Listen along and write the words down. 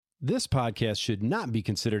This podcast should not be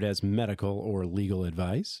considered as medical or legal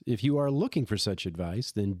advice. If you are looking for such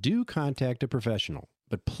advice, then do contact a professional.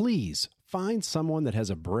 But please find someone that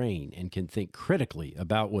has a brain and can think critically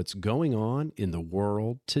about what's going on in the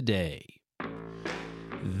world today.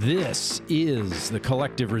 This is the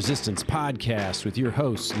Collective Resistance Podcast with your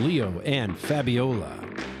hosts, Leo and Fabiola.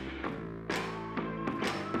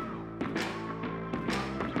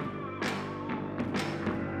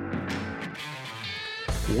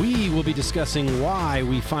 We will be discussing why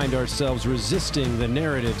we find ourselves resisting the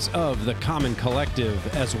narratives of the common collective,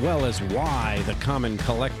 as well as why the common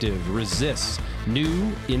collective resists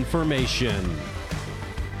new information.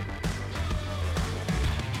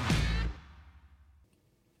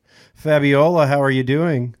 Fabiola, how are you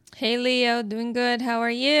doing? Hey, Leo. Doing good. How are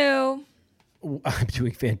you? I'm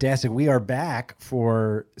doing fantastic. We are back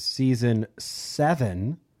for season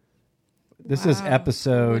 7. This is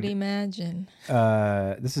episode... I would imagine.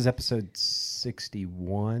 This is episode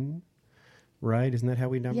 61, right? Isn't that how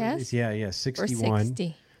we number these? Yeah, 61. Or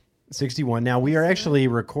 60. 61. Now, we are actually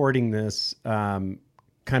recording this kind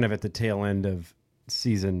of at the tail end of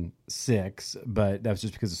season 6, but that was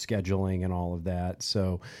just because of scheduling and all of that.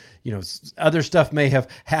 So, other stuff may have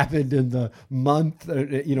happened in the month,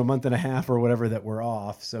 month and a half or whatever that we're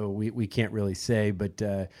off. So we can't really say, but...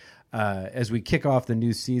 as we kick off the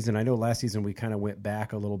new season, I know last season we kind of went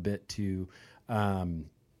back a little bit to,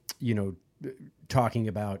 talking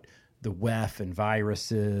about the WEF and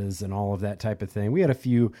viruses and all of that type of thing. We had a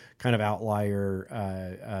few kind of outlier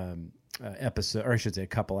episodes, or I should say a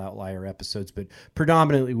couple outlier episodes, but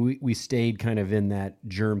predominantly we stayed kind of in that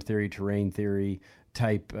germ theory, terrain theory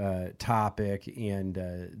type topic. And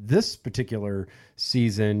this particular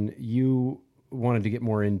season, you wanted to get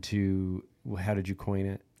more into, how did you coin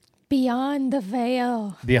it? Beyond the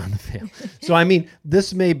veil. Beyond the veil. So, I mean,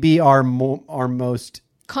 this may be our most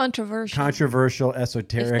controversial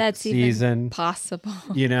esoteric if that's season. Even possible.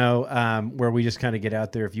 Where we just kind of get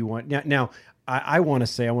out there if you want. Now I want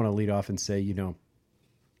to lead off and say,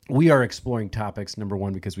 we are exploring topics, number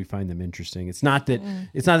one, because we find them interesting. It's not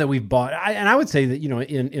that we've bought, and I would say that,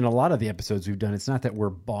 in a lot of the episodes we've done, it's not that we're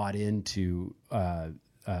bought into,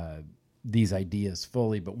 these ideas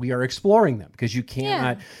fully, but we are exploring them because you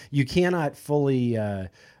cannot fully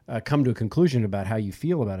come to a conclusion about how you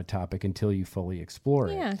feel about a topic until you fully explore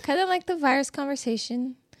it. Yeah, kind of like the virus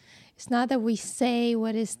conversation. It's not that we're saying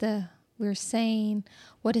what is the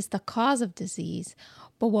cause of disease,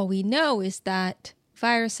 but what we know is that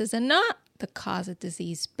viruses are not the cause of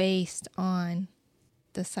disease based on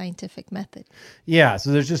the scientific method. Yeah,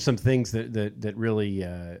 so there's just some things that really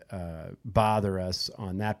bother us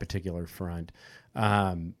on that particular front.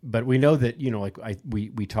 But we know that,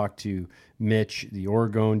 we talked to Mitch, the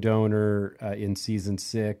orgone donor, in season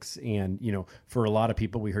 6. And, for a lot of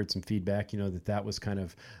people, we heard some feedback, that was kind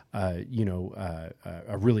of, a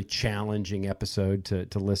really challenging episode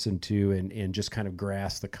to listen to and just kind of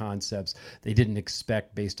grasp the concepts they didn't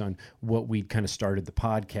expect based on what we'd kind of started the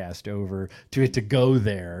podcast over to go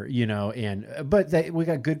there, but we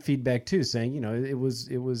got good feedback too, saying, it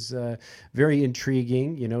was very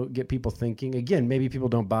intriguing, get people thinking. Again, maybe people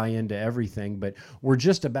don't buy into everything, but we're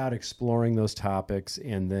just about exploring those topics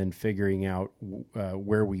and then figuring out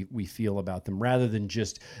where we feel about them, rather than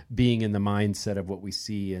just being in the mindset of what we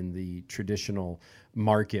see in the traditional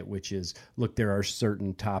market, which is, look, there are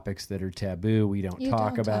certain topics that are taboo. We don't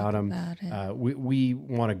talk about them. We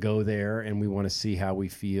want to go there and we want to see how we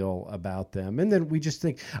feel about them. And then we just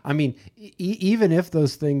think, even if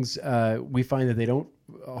those things, we find that they don't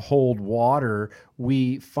hold water,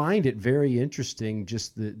 we find it very interesting,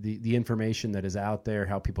 just the information that is out there,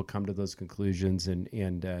 how people come to those conclusions, and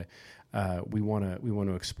we want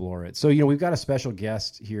to explore it. So, we've got a special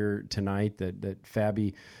guest here tonight that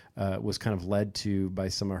Fabi was kind of led to by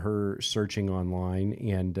some of her searching online,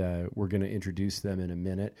 and we're going to introduce them in a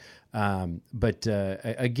minute. But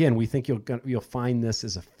again, we think you'll find this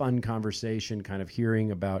as a fun conversation, kind of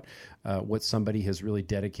hearing about what somebody has really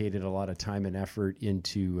dedicated a lot of time and effort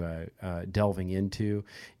into delving into.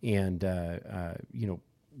 And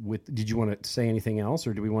did you want to say anything else,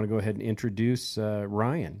 or do we want to go ahead and introduce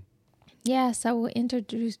Ryan? Yes, I will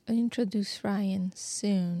introduce Ryan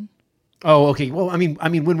soon. Oh, okay. Well,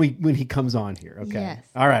 when he comes on here. Okay. Yes.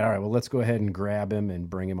 All right. Well, let's go ahead and grab him and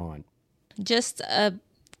bring him on. Just a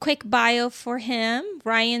quick bio for him.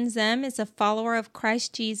 Ryan Zehm is a follower of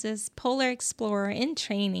Christ Jesus, polar explorer in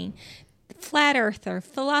training, flat earther,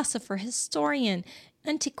 philosopher, historian,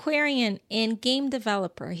 antiquarian, and game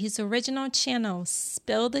developer. His original channel,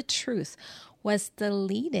 Spill the Truth, was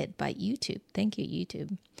deleted by YouTube. Thank you,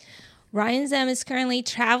 YouTube. Ryan Zehm is currently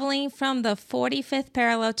traveling from the 45th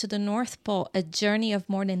parallel to the North Pole, a journey of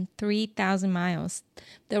more than 3,000 miles.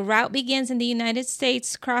 The route begins in the United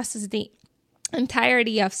States, crosses the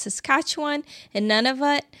entirety of Saskatchewan and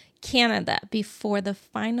Nunavut, Canada, before the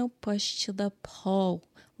final push to the pole.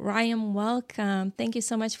 Ryan, welcome. Thank you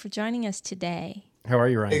so much for joining us today. How are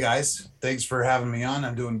you, Ryan? Hey guys, thanks for having me on.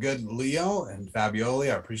 I'm doing good. Leo and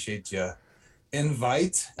Fabioli, I appreciate you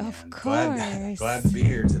invite. Of Glad course. to be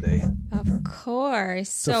here today. Of course.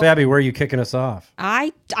 So Fabi, where are you kicking us off?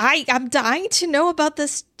 I'm dying to know about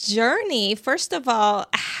this journey. First of all,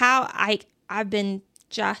 I've been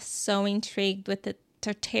just so intrigued with the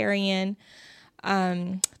Tartarian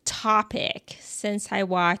topic since I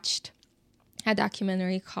watched a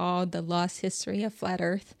documentary called The Lost History of Flat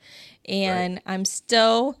Earth. And right. I'm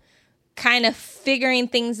still kind of figuring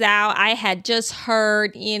things out. I had just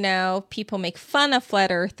heard, people make fun of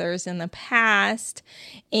flat earthers in the past.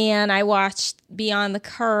 And I watched Beyond the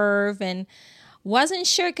Curve and wasn't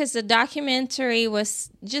sure because the documentary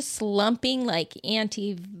was just lumping like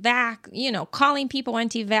anti-vax, calling people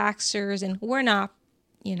anti-vaxxers. And we're not,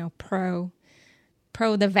 pro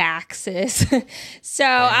the vaxes. So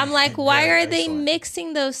I'm like, why are they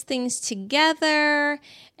mixing those things together?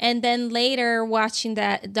 And then later watching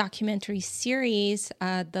that documentary series,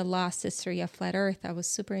 The Lost History of Flat Earth, I was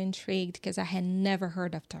super intrigued because I had never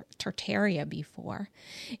heard of Tartaria before.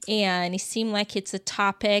 And it seemed like it's a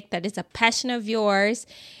topic that is a passion of yours.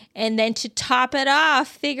 And then to top it off,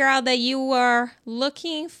 figure out that you were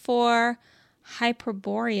looking for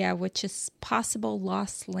Hyperborea, which is possible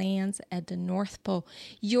lost lands at the North Pole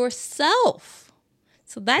yourself.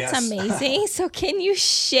 So that's amazing. So can you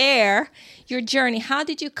share your journey? How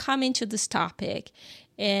did you come into this topic?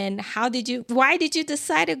 And why did you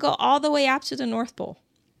decide to go all the way up to the North Pole?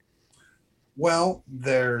 Well,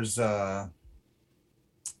 there's on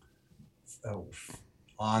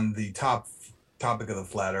the topic of the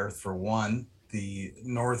flat Earth, for one, the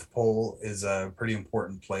North Pole is a pretty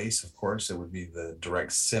important place. Of course, it would be the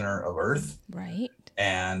direct center of Earth. Right.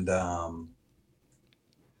 And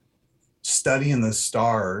studying the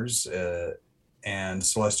stars and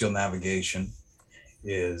celestial navigation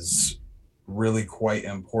is really quite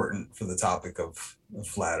important for the topic of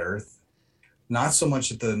flat Earth. Not so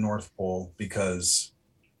much at the North Pole, because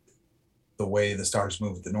the way the stars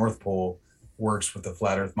move at the North Pole works with the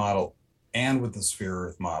flat Earth model and with the sphere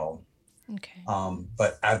Earth model. Okay.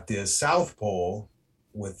 But at the South Pole,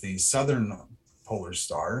 with the southern polar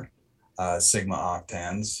star, Sigma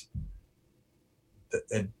Octans,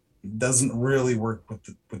 it doesn't really work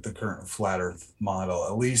with the current flat Earth model,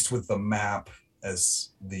 at least with the map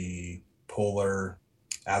as the polar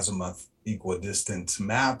azimuth equidistant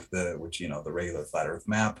map, the regular flat Earth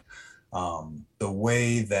map. The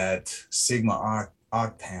way that Sigma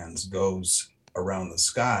Octans goes around the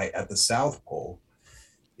sky at the South Pole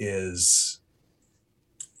is,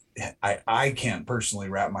 I can't personally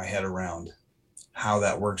wrap my head around how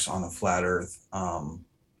that works on a flat Earth.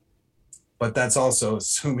 But that's also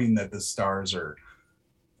assuming that the stars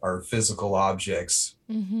are physical objects.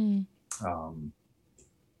 Mm-hmm.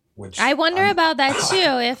 Which I wonder about that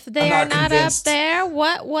too. If they are not up there,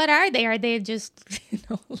 what are they? Are they just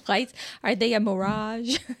lights? Are they a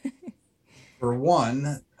mirage? For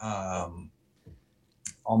one,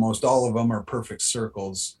 almost all of them are perfect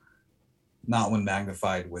circles, not when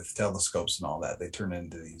magnified with telescopes and all that. They turn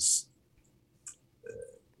into these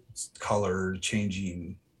color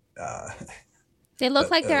changing. They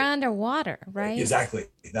look like they're underwater, right? Exactly.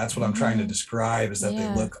 That's what I'm trying to describe, is that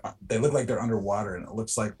they look like they're underwater, and it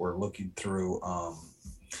looks like we're looking through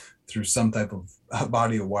some type of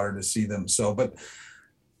body of water to see them. So, but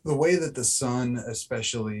the way that the sun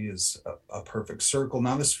especially is a perfect circle,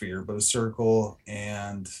 not a sphere, but a circle,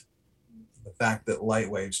 and the fact that light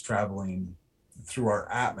waves traveling through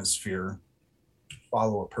our atmosphere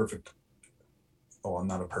follow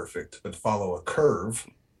follow a curve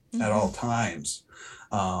at all times,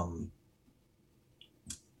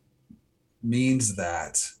 means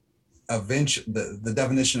that eventually the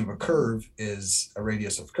definition of a curve is a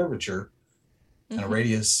radius of curvature, and a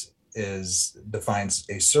radius defines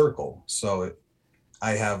a circle. So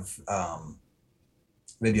I have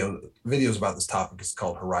videos about this topic. It's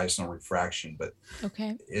called horizontal refraction, but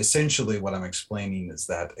essentially what I'm explaining is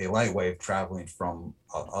that a light wave traveling from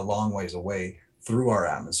a long ways away through our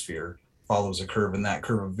atmosphere follows a curve, and that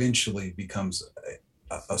curve eventually becomes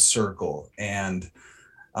a circle. And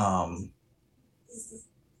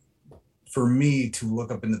for me to look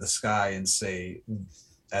up into the sky and say,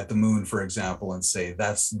 at the moon, for example, and say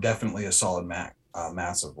that's definitely a solid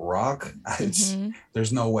massive rock.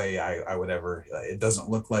 There's no way I would ever. It doesn't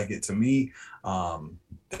look like it to me.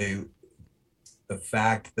 The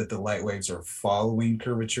fact that the light waves are following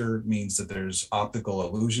curvature means that there's optical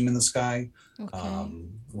illusion in the sky,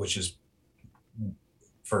 which is,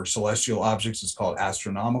 for celestial objects, it's called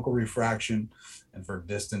astronomical refraction, and for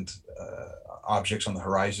distant objects on the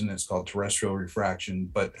horizon, it's called terrestrial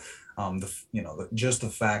refraction. But just the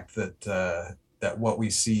fact that that what we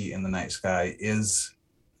see in the night sky is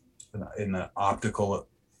in the optical,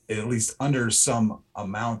 at least under some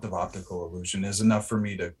amount of optical illusion, is enough for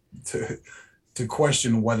me to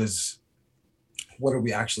question what are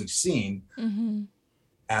we actually seeing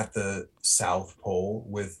at the South Pole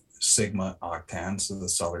with Sigma Octans, so the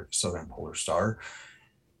southern polar star.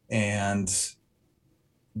 And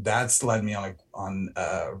that's led me on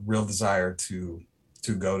a real desire to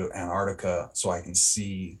go to Antarctica so I can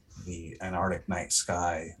see the Antarctic night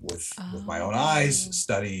sky with my own eyes,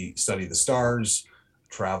 study the stars,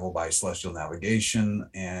 travel by celestial navigation.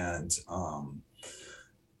 And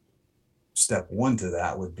step one to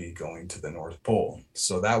that would be going to the North Pole.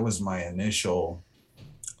 So that was my initial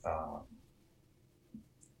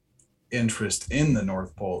interest in the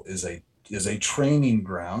North Pole, is a training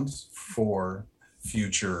ground for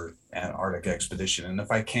future Antarctic expedition. And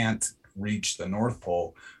if I can't reach the North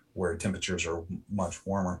Pole, where temperatures are much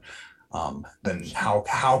warmer, then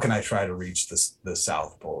how can I try to reach the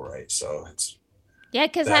South Pole, right? So it's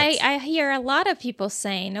because I hear a lot of people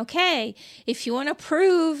saying, okay, if you want to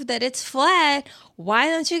prove that it's flat, why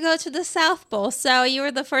don't you go to the South Pole? So you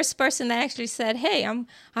were the first person that actually said, hey, I'm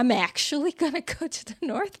actually going to go to the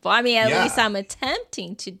North Pole. I mean, at least I'm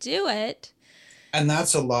attempting to do it. And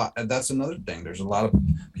that's another thing. There's a lot of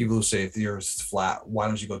people who say, if the Earth's flat, why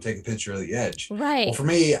don't you go take a picture of the edge? Right. Well, for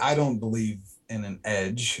me, I don't believe in an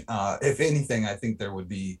edge. If anything, I think there would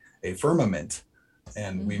be a firmament,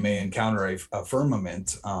 and we may encounter a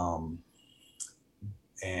firmament.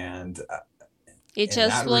 And it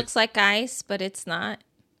just looks like ice, but it's not.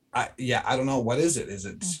 I don't know. What is it? Is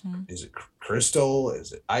it crystal?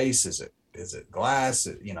 Is it ice? Is it glass?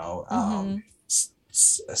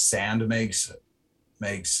 Sand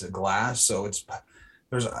makes glass. So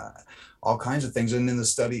there's all kinds of things. And in the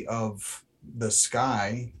study of the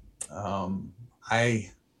sky,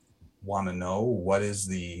 I want to know what is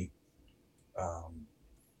the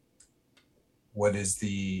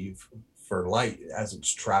for light as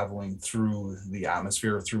it's traveling through the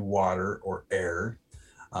atmosphere, through water or air.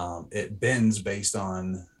 It bends based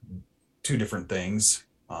on two different things,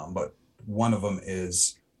 but one of them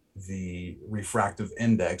is the refractive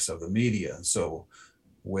index of the media. So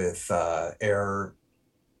with air,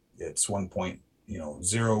 it's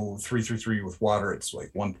 1.0333. With water, it's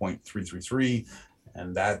like 1.333,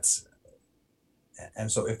 and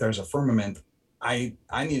so if there's a firmament, I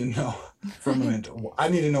need to know firmament. I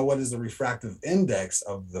need to know what is the refractive index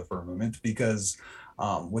of the firmament, because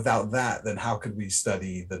without that, then how could we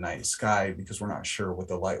study the night sky? Because we're not sure what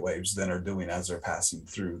the light waves then are doing as they're passing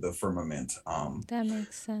through the firmament. That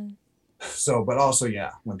makes sense. So, but also,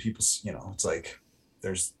 when people, it's like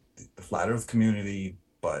there's the flat Earth community,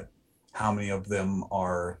 but how many of them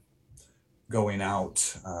are going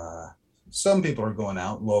out? Some people are going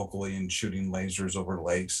out locally and shooting lasers over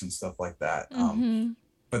lakes and stuff like that.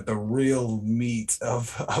 But the real meat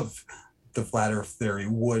of the flat Earth theory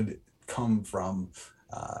would come from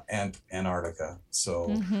Antarctica.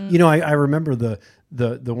 So I remember the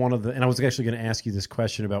one of the, and I was actually going to ask you this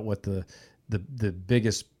question about what the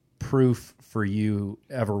biggest proof for you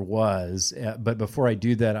ever was, but before I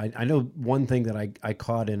do that, I know one thing that I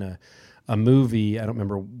caught in a movie. I don't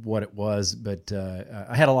remember what it was, but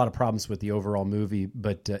I had a lot of problems with the overall movie.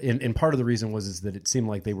 But and part of the reason is that it seemed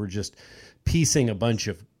like they were just piecing a bunch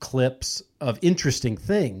of clips of interesting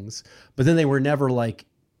things, but then they were never like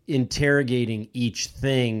interrogating each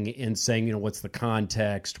thing and saying, what's the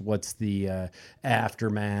context, what's the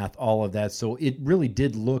aftermath, all of that. So it really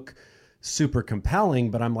did look super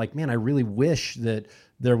compelling, but I'm like, man, I really wish that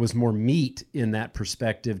there was more meat in that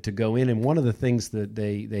perspective to go in. And one of the things that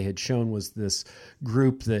they had shown was this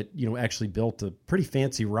group that, actually built a pretty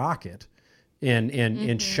fancy rocket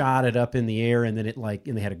and shot it up in the air. And then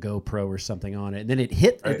and they had a GoPro or something on it. And then it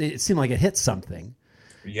hit, right. It seemed like it hit something.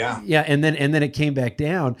 Yeah. Yeah. And then it came back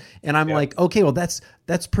down, and I'm like, okay, well, that's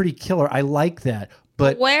pretty killer. I like that.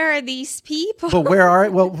 But where are these people? But where are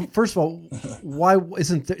it? Well, first of all, why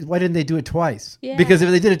didn't they do it twice? Yeah. Because if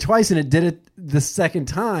they did it twice and it did it the second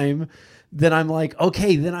time, then I'm like,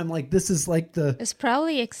 okay, then I'm like, this is like It's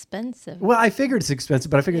probably expensive. well, I figured it's expensive,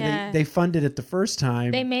 but I figured Yeah. they funded it the first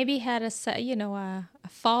time. They maybe had a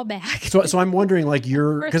fallback. So I'm wondering, like,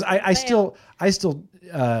 because I sale. still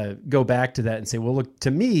go back to that and say, well, look,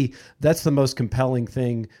 to me, that's the most compelling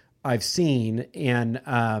thing I've seen, and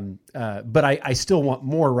but I still want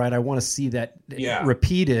more, right? I want to see that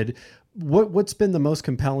repeated. What's been the most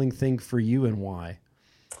compelling thing for you, and why?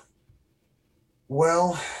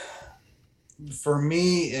 Well, for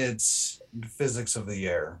me, it's physics of the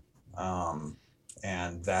air,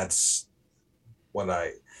 and that's what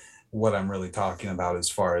I'm really talking about as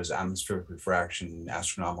far as atmospheric refraction,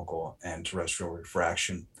 astronomical and terrestrial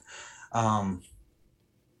refraction.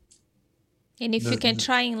 And if you can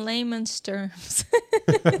try in layman's terms.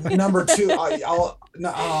 Number two,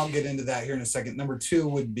 I'll get into that here in a second. Number two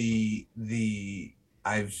would be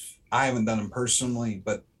I haven't done them personally,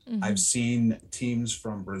 but I've seen teams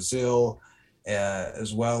from Brazil,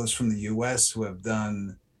 as well as from the U.S. who have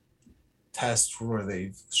done tests where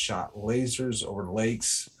they've shot lasers over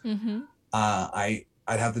lakes.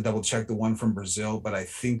 I'd have to double check the one from Brazil, but I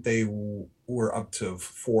think they were up to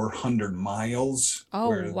 400 miles.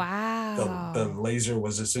 Oh, wow. The laser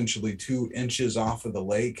was essentially 2 inches off of the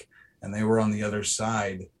lake, and they were on the other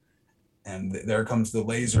side. And there comes the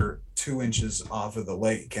laser 2 inches off of the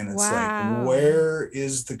lake. And it's like, where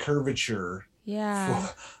is the curvature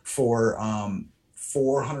for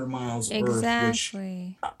 400 miles of Earth, which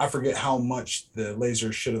I forget how much the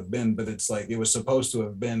laser should have been, but it's like it was supposed to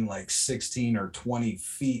have been like 16 or 20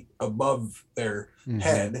 feet above their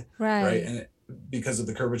head, right? And because of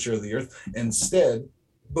the curvature of the Earth, instead,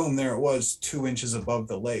 boom, there it was, 2 inches above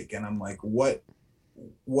the lake. And I'm like, what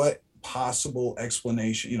possible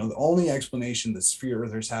explanation? The only explanation that sphere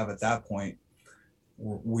earthers have at that point,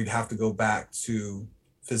 we'd have to go back to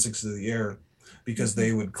physics of the air, because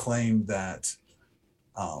they would claim that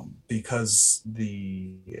because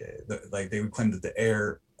they would claim that the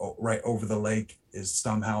air right over the lake is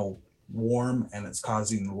somehow warm and it's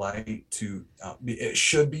causing light to it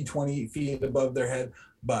should be 20 feet above their head,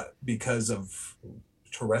 but because of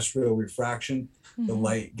terrestrial refraction, the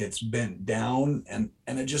light gets bent down, and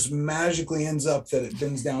it just magically ends up that it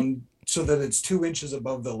bends down so that it's 2 inches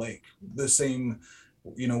above the lake, the same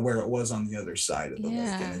where it was on the other side of the lake.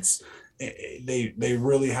 And it's they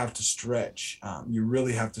really have to stretch. You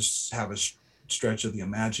really have to have a stretch of the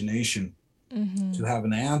imagination to have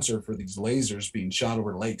an answer for these lasers being shot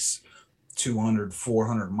over lakes 200,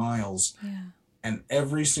 400 miles. And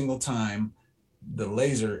every single time the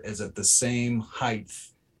laser is at the same height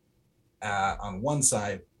on one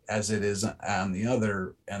side as it is on the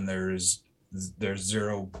other, and there's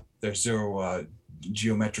zero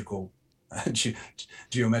geometric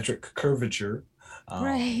curvature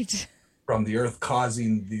from the Earth,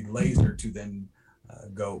 causing the laser to then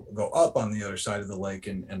go up on the other side of the lake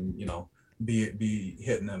and be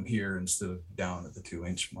hitting them here instead of down at the 2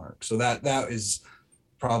 inch mark. So that is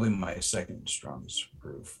probably my second strongest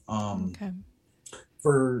proof.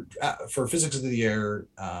 For physics of the air,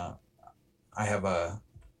 I have a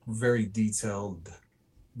very detailed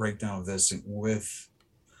breakdown of this with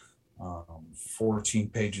 14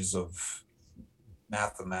 pages of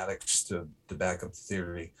mathematics to back up the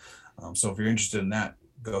theory. So if you're interested in that,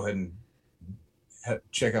 go ahead and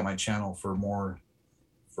check out my channel for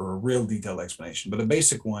a real detailed explanation. But a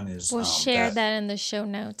basic one is we'll share that in the show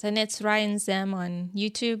notes, and it's Ryan Zehm on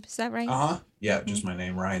YouTube. Is that right? Yeah, just my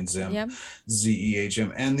name, Ryan Zehm,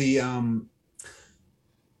 Zehm, and the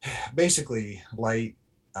basically light.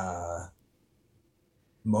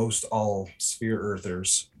 Most all sphere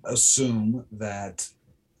earthers assume that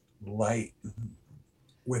light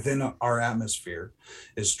within our atmosphere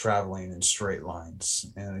is traveling in straight lines.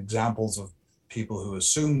 And examples of people who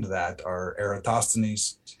assumed that are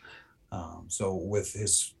Eratosthenes. So with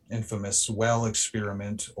his infamous well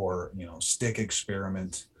experiment, or stick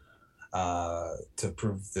experiment, to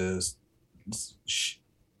prove the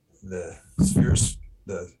spheres,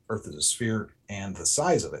 the Earth is a sphere, and the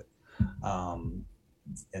size of it.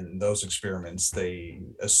 In those experiments, they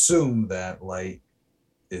assume that light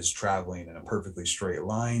is traveling in a perfectly straight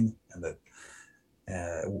line, and that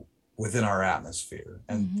within our atmosphere.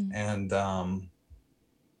 And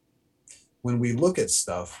when we look at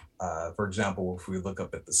stuff, for example, if we look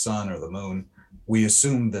up at the sun or the moon, we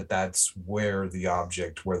assume that that's where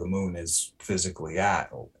the moon is physically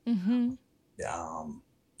at. And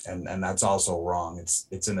that's also wrong.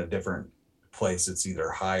 It's in a different place. It's either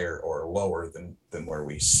higher or lower than where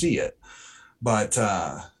we see it. But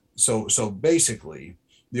so basically,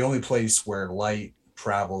 the only place where light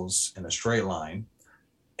travels in a straight line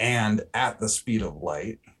and at the speed of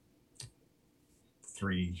light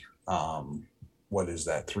what is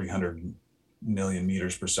that, 300 million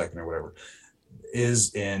meters per second or whatever,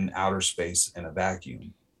 is in outer space in a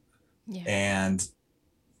vacuum. Yeah. And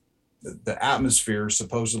the atmosphere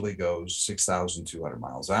supposedly goes 6,200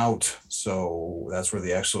 miles out. So that's where the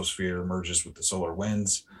exosphere merges with the solar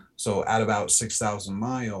winds. So at about 6,000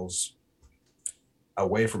 miles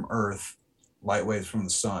away from Earth, light waves from the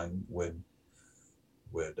sun would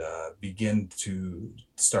begin to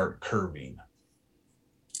start curving.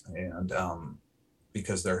 And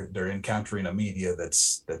because they're encountering a media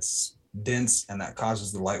that's dense, and that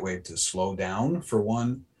causes the light wave to slow down, for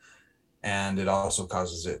one, and it also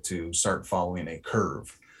causes it to start following a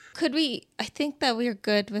curve. Could we, I think that we're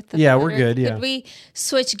good with the Yeah, flat we're Earth. good, yeah. Could we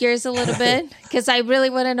switch gears a little bit? Because I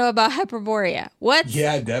really want to know about Hyperborea.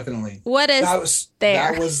 Yeah, definitely. What is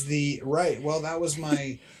there? That was the, right. Well, that was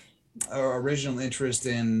my original interest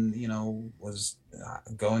in, was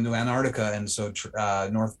going to Antarctica. And so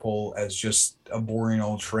North Pole as just a boring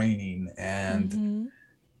old training. And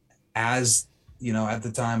as, at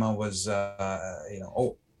the time I was,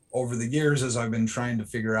 over the years, as I've been trying to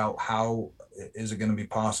figure out how is it going to be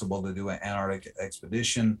possible to do an Antarctic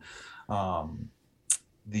expedition, are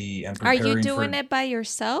you doing it by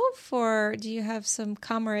yourself, or do you have some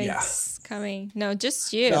comrades coming? No,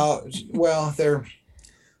 just you. Well, there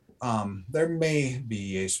may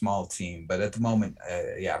be a small team, but at the moment,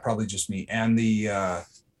 probably just me. And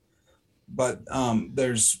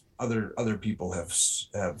there's other people have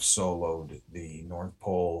soloed the North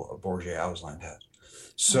Pole. Borgia Ausland has.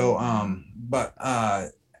 So,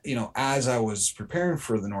 as I was preparing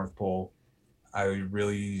for the North Pole, I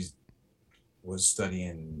really was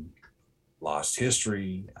studying lost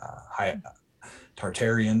history,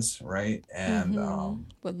 Tartarians, right? And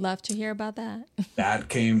would love to hear about that.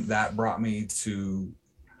 that brought me to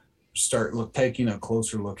start taking a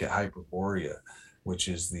closer look at Hyperborea, which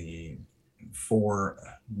is the 4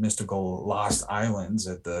 mystical lost islands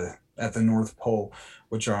at the North Pole,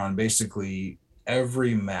 which are on basically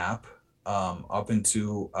every map up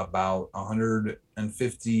into about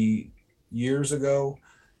 150 years ago.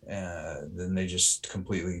 Then they just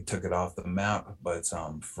completely took it off the map. But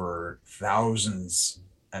for thousands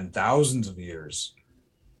and thousands of years,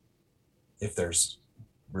 if there's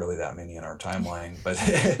really that many in our timeline, but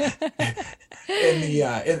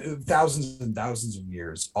in thousands and thousands of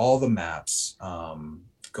years, all the maps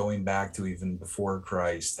going back to even before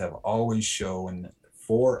Christ have always shown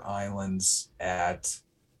 4 islands at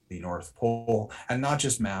the North Pole, and not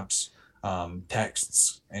just maps,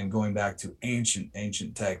 texts, and going back to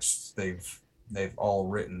ancient texts, they've all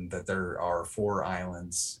written that there are 4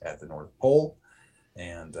 islands at the North Pole,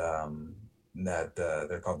 and that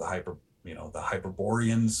they're called the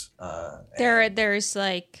Hyperboreans. There's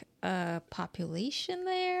like a population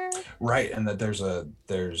there, right? And that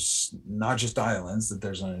there's not just islands, that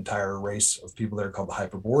there's an entire race of people there called the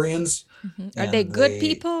Hyperboreans. Are they good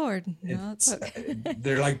people, or no?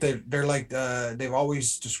 They've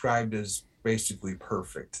always described as basically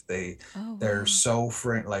perfect. They're so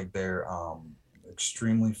they're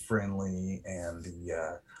extremely friendly, and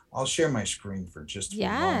I'll share my screen for just a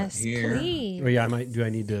moment here. Please. Oh yeah, I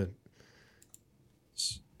need to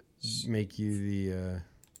make you the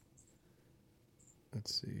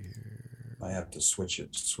let's see here. I have to switch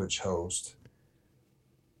host.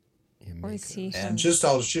 Or is he? And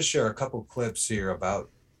I'll just share a couple clips here about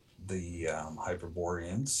the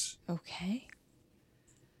Hyperboreans. Okay.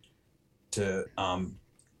 Don't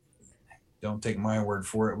take my word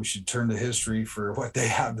for it. We should turn to history for what they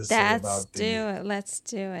have to say about Let's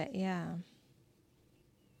do it. Yeah.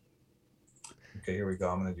 Okay, here we go.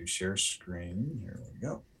 I'm going to do share screen. Here we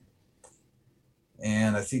go.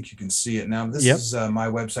 And I think you can see it now. This is my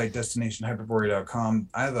website, destinationhyperborea.com.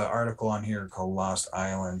 I have an article on here called Lost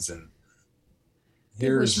Islands, and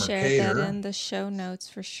here is Mercator. We'll share that in the show notes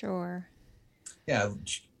for sure. Yeah, a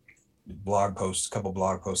couple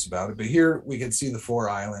blog posts about it. But here we can see the 4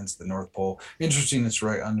 islands, the North Pole. Interesting, it's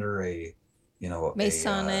right under a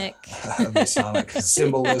Masonic Masonic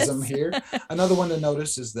symbolism here. Another one to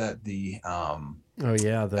notice is that the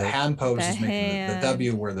hand pose is making the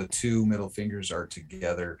W where the 2 middle fingers are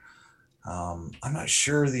together. I'm not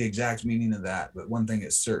sure the exact meaning of that, but one thing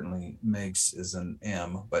it certainly makes is an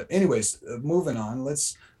M. But anyways, moving on,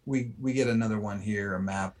 we get another one here, a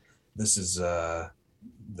map. This is the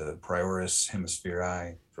Prioris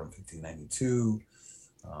Hemispheri from 1592.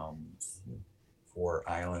 4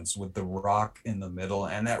 islands with the rock in the middle,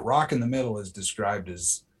 and that rock in the middle is described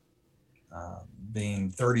as being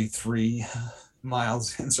 33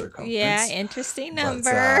 miles in circumference. Yeah, interesting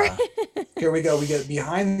number. Here we go. We get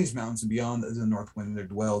behind these mountains and beyond the north wind there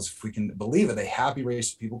dwells, if we can believe it, a happy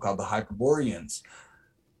race of people called the Hyperboreans.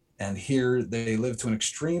 And here they live to an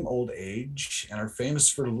extreme old age and are famous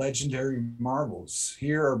for legendary marvels.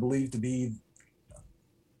 Here are believed to be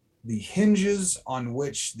the hinges on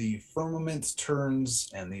which the firmament turns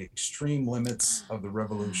and the extreme limits of the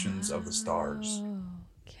revolutions of the stars.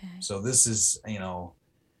 Okay. So this is,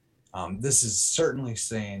 this is certainly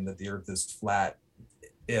saying that the Earth is flat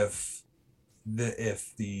if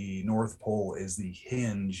the North Pole is the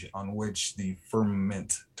hinge on which the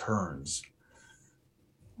firmament turns.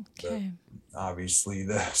 Okay. Obviously,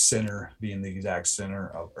 the center being the exact center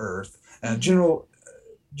of Earth. And a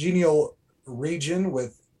genial region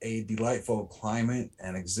with a delightful climate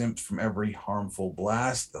and exempt from every harmful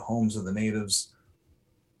blast. The homes of the natives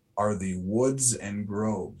are the woods and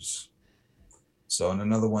groves. So, and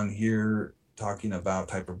another one here talking about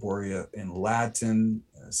Hyperborea in Latin,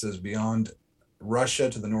 it says beyond Russia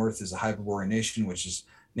to the north is a Hyperborean nation, which is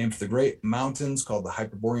named for the great mountains called the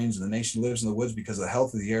Hyperboreans, and the nation lives in the woods because of the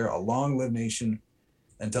health of the air, a long-lived nation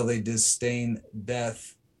until they disdain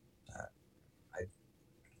death.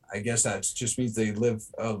 I guess that just means they live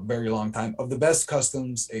a very long time. Of the best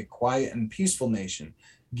customs, a quiet and peaceful nation,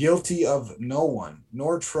 guilty of no one,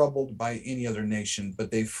 nor troubled by any other nation, but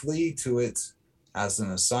they flee to it as an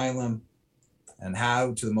asylum, and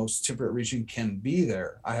how to the most temperate region can be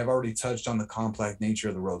there. I have already touched on the complex nature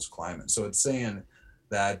of the world's climate. So it's saying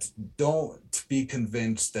that don't be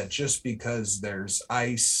convinced that just because there's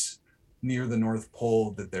ice near the North Pole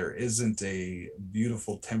that there isn't a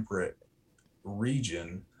beautiful temperate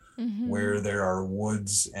region where there are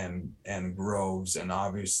woods and groves, and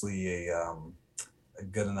obviously a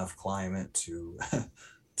good enough climate to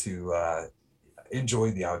enjoy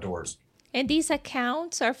the outdoors. And these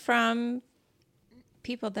accounts are from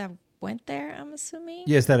people that went there, I'm assuming?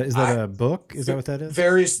 Yeah, is that a book? Is that what that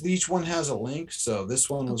is? Each one has a link. So this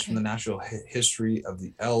one was from the Natural History of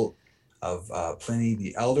Pliny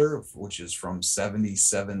the Elder, which is from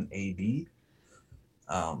 77 AD.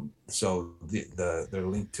 So the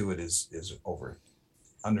link to it is over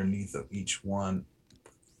underneath of each one.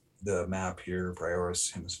 The map here,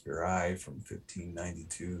 Prioris Hemispherae from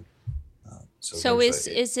 1592. So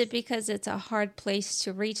is it because it's a hard place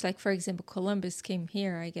to reach? Like, for example, Columbus came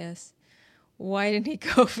here, I guess. Why didn't he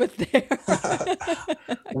go over there?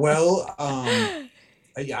 Well,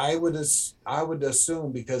 I would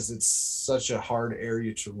assume because it's such a hard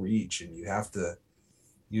area to reach, and you'd have to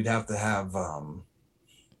have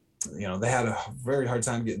they had a very hard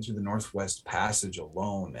time getting through the Northwest Passage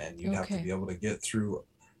alone, and you'd have to be able to get through,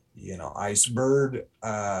 Icebird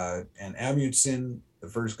and Amundsen, the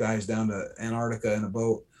first guys down to Antarctica in a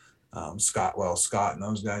boat. Scott and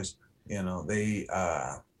those guys, they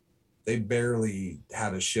barely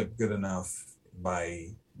had a ship good enough by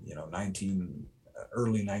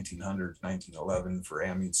early 1900s, 1911 for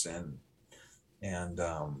Amundsen, and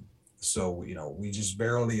so we just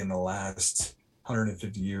barely in the last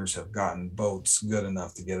 150 years have gotten boats good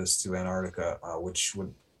enough to get us to Antarctica, which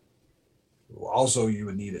would also you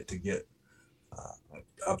would need it to get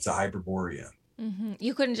up to Hyperborea.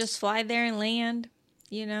 You couldn't just fly there and land,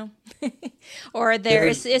 or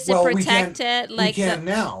is it protected? We can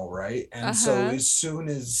now, right? And so as soon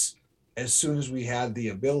as we had the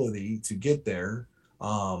ability to get there,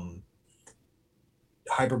 Hyperborea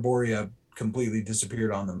completely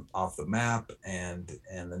disappeared off the map, and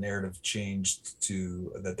the narrative changed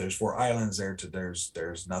to that there's 4 islands there to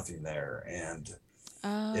there's nothing there, and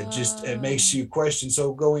it makes you question.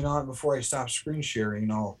 So going on, before I stop screen sharing,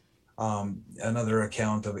 another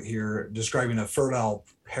account of it here describing a fertile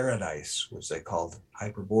paradise, which they called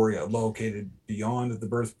Hyperborea, located beyond the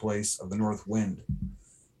birthplace of the north wind.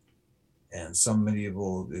 And some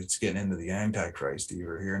medieval, it's getting into the Antichrist you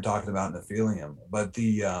were here and talking about Nephilium. But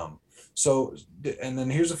and then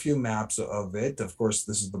here's a few maps of it. Of course,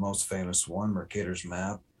 this is the most famous one, Mercator's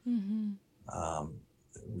map.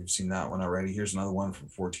 We've seen that one already. Here's another one from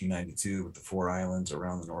 1492 with the 4 islands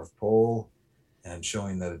around the North Pole, and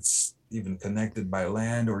showing that it's even connected by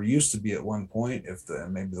land, or used to be at one point, if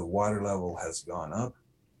maybe the water level has gone up.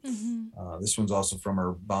 This one's also from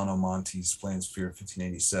Urbano Monti's Planisphere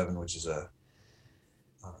 1587, which is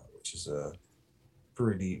a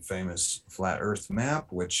pretty famous flat Earth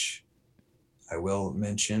map, which I will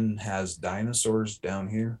mention has dinosaurs down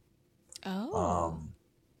here.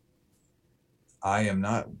 I am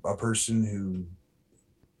not a person who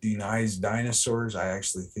denies dinosaurs. I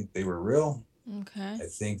actually think they were real. Okay. I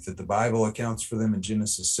think that the Bible accounts for them in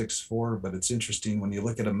Genesis 6:4, but it's interesting when you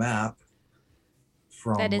look at a map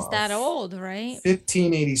from That is that old, right?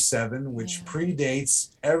 1587, which Yeah.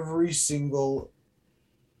 predates every single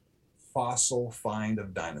fossil find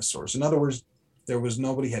of dinosaurs. In other words, there was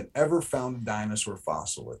nobody had ever found a dinosaur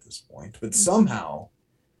fossil at this point, but somehow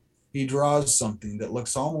he draws something that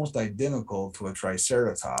looks almost identical to a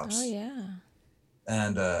triceratops. Oh yeah.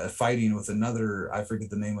 And fighting with another, I forget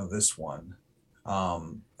the name of this one.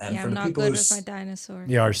 And Yeah, for I'm the not people good who with my dinosaur.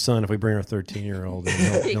 Yeah, our son. If we bring our 13-year-old,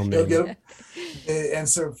 he'll he'll name get it. them.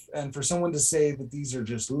 And for someone to say that these are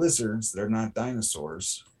just lizards, they're not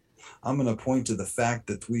dinosaurs, I'm going to point to the fact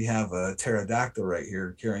that we have a pterodactyl right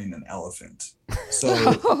here carrying an elephant.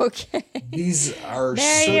 So Okay. these are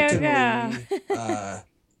There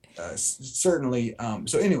certainly, you certainly.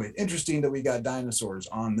 So anyway, interesting that we got dinosaurs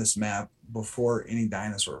on this map before any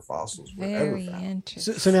dinosaur fossils were ever Very found.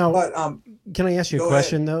 interesting. So now, But can I ask you a go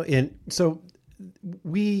question though? And so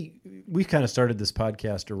we kind of started this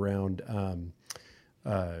podcast around.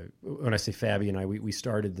 When I say Fabi and I, we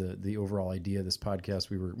started the overall idea of this podcast.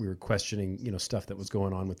 We were questioning, stuff that was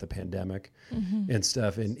going on with the pandemic and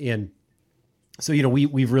stuff. And so,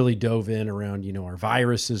 we've really dove in around, our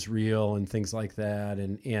virus is real and things like that.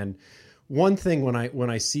 And one thing when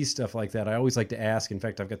I see stuff like that, I always like to ask, in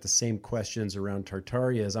fact, I've got the same questions around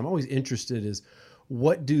Tartaria as I'm always interested is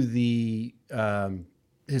what do the,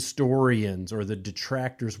 historians or the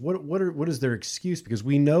detractors, what is their excuse? Because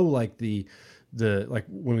we know like like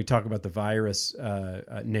when we talk about the virus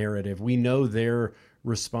narrative, we know their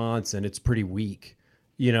response and it's pretty weak,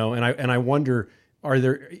 and I wonder,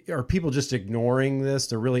 are people just ignoring this?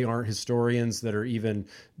 There really aren't historians that are even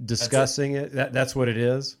discussing it. That's what it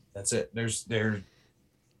is. That's it.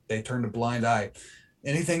 They turned a blind eye.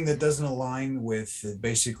 Anything that doesn't align with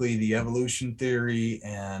basically the evolution theory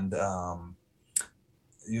and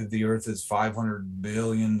the Earth is 500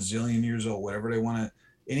 billion zillion years old, whatever they want to.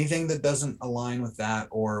 Anything that doesn't align with that,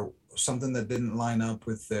 or something that didn't line up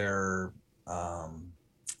with their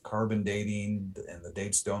carbon dating and the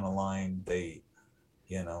dates don't align, they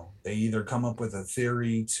either come up with a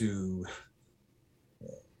theory to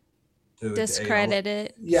Discredit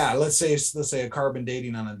it. Yeah, let's say a carbon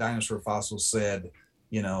dating on a dinosaur fossil said,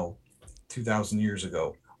 2,000 years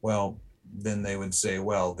ago. Well, then they would say,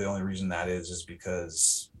 well, the only reason that is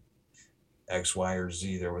because X, Y, or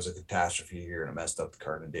Z, there was a catastrophe here and it messed up the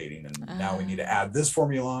carbon dating, and now we need to add this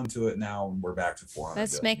formula onto it. Now we're back to 400.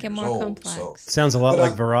 Let's make it more complex. So, sounds a lot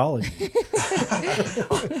like virology.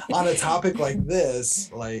 on a topic like this,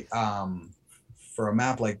 for a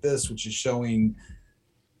map like this, which is showing,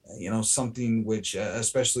 something which,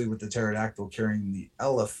 especially with the pterodactyl carrying the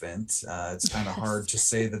elephant, it's kind of hard to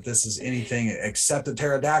say that this is anything except a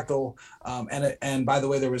pterodactyl. And by the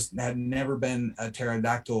way, had never been a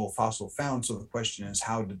pterodactyl fossil found. So the question is,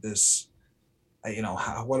 how did this, how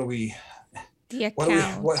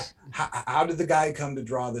did the guy come to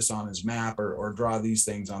draw this on his map or draw these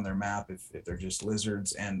things on their map if they're just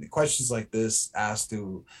lizards? And questions like this asked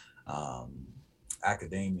to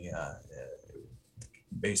academia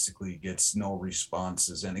basically gets no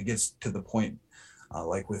responses, and it gets to the point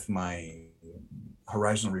like with my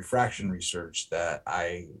horizontal refraction research that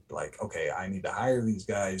I need to hire these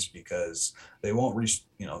guys because they won't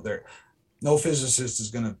no physicist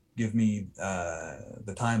is going to give me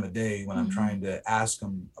the time of day when I'm trying to ask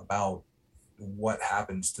them about what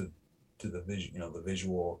happens to the vision, the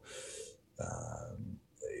visual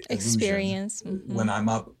experience when I'm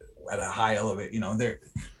up at a high elevate.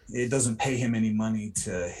 It doesn't pay him any money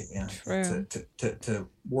to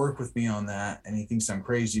work with me on that, and he thinks I'm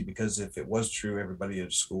crazy because if it was true, everybody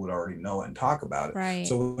at school would already know it and talk about it. Right.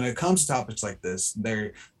 So when it comes to topics like this,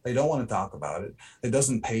 they don't want to talk about it. It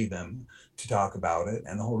doesn't pay them to talk about it,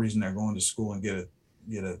 and the whole reason they're going to school and get a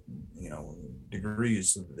degree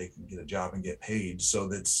is so that they can get a job and get paid. So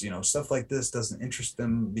that's stuff like this doesn't interest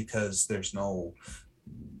them because it's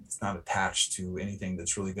not attached to anything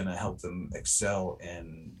that's really going to help them excel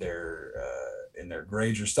in their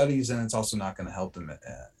grades or studies, and it's also not going to help them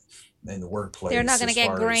in the workplace. They're not going to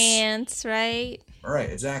get grants, right? Right,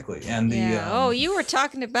 exactly. And you were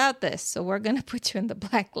talking about this, so we're going to put you in the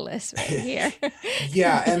blacklist right here.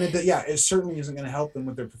 Yeah, and it certainly isn't going to help them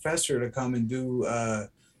with their professor to come and do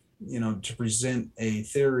to present a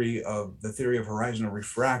theory of horizontal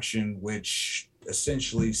refraction, which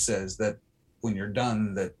essentially says that when you're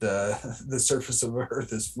done, that the surface of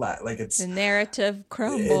Earth is flat. Like the narrative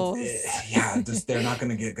crumbles. They're not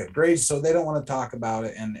going to get good grades, so they don't want to talk about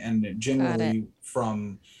it. And generally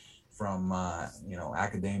from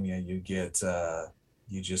academia, you get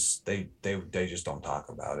you just they just don't talk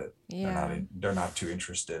about it. Yeah. They're not too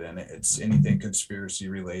interested in it. It's anything conspiracy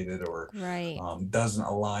related or Right. doesn't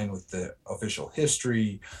align with the official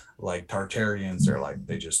history. Like Tartarians,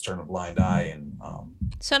 they just turn a blind eye. And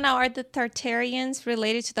So now, are the Tartarians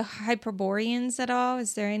related to the Hyperboreans at all?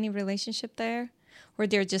 Is there any relationship there, or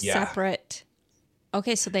they're just yeah, separate?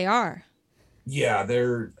 Okay, so they are. yeah,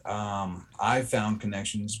 they're I found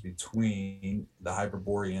connections between the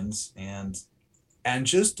Hyperboreans and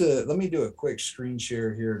just to let me do a quick screen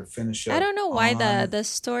share here to finish I up don't know why on. the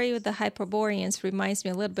story with the Hyperboreans reminds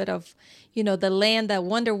me a little bit of, the land that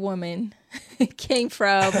Wonder Woman came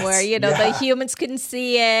from, where, the Yeah, humans couldn't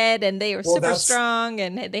see it and they were well, super strong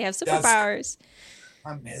and they have that's superpowers.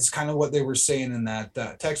 it's kind of what they were saying in that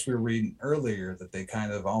text we were reading earlier, that they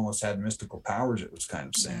kind of almost had mystical powers. It was kind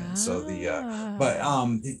of saying. So but Ah.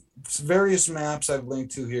 various maps I've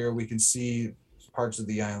linked to here, we can see parts of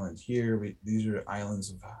the island here. These are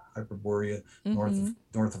islands of Hyperborea, Mm-hmm.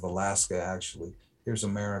 north of Alaska. Actually, here's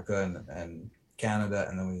America and Canada,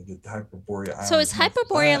 and then we get the Hyperborea So is Islands north of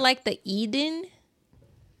Hyperborea that. like the Eden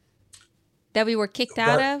that we were kicked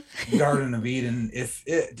out Gar- of? Garden of Eden. If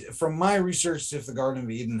it, from my research, if the Garden of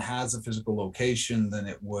Eden has a physical location, then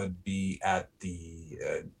it would be at the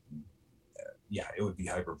it would be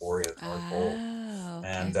Hyperborea, the North Pole. Oh, okay.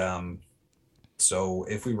 And so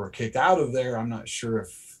if we were kicked out of there, I'm not sure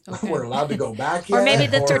if Okay. we're allowed to go back yet. Or maybe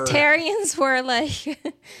the Tartarians were like,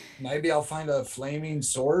 maybe I'll find a flaming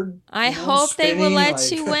sword. I hope they will spinning,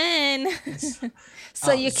 let you in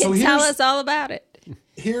so you so can tell us all about it.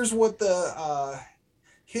 Here's what the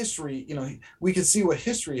history, we can see what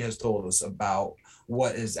history has told us about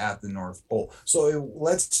what is at the North Pole. So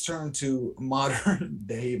let's turn to modern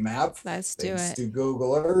day map. Let's do thanks it. to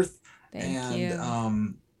Google Earth. Thank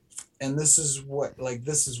you. And this is what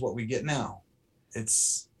we get now.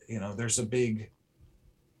 It's, there's a big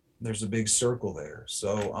circle there.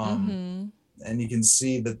 So and you can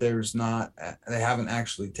see that they haven't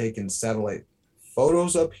actually taken satellite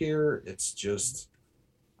photos up here. It's just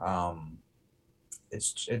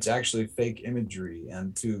it's actually fake imagery.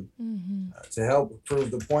 And to help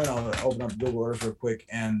prove the point, I'll open up Google Earth real quick,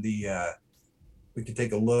 and we could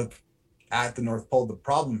take a look at the North Pole. The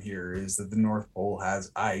problem here is that the North Pole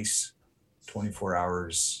has ice 24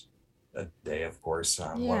 hours a day, of course.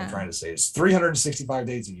 What I'm trying to say is 365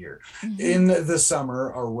 days a year. In the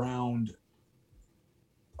summer, around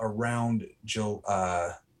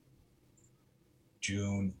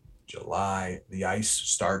June, July, the ice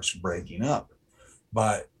starts breaking up,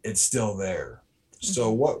 but it's still there.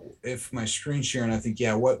 So what if my screen sharing, I think,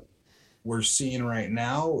 what we're seeing right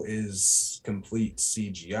now is complete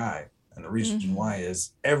CGI. And the reason why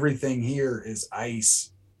is everything here is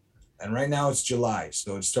ice. And right now it's July,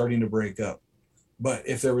 so it's starting to break up. But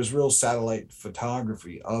if there was real satellite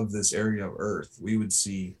photography of this area of Earth, we would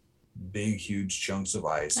see big, huge chunks of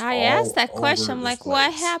ice. I asked that question. I'm like,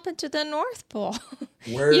 what happened to the North Pole?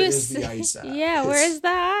 Where is the ice at? Yeah, where is the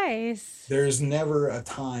ice? There's never a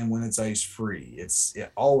time when it's ice free.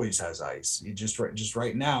 It always has ice. You just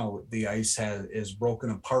right now, the ice is broken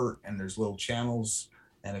apart and there's little channels.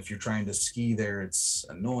 And if you're trying to ski there, it's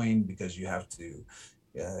annoying because you have to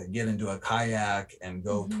get into a kayak and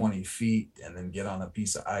go 20 feet and then get on a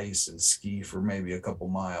piece of ice and ski for maybe a couple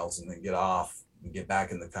miles and then get off and get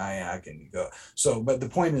back in the kayak and you go. So, but the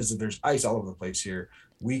point is that there's ice all over the place here.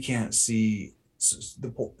 We can't see.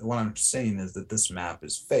 What I'm saying is that this map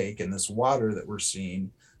is fake, and this water that we're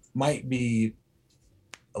seeing might be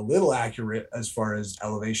a little accurate as far as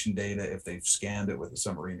elevation data if they've scanned it with a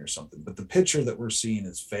submarine or something. But the picture that we're seeing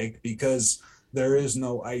is fake because there is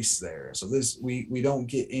no ice there. So we don't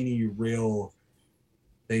get any real,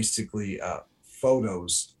 basically,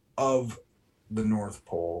 photos of the North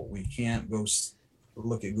Pole. We can't go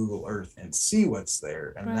look at Google Earth and see what's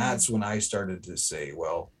there. And that's when I started to say,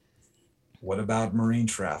 well, what about marine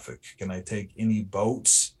traffic? Can I take any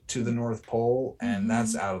boats to the North Pole? And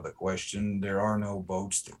that's out of the question. There are no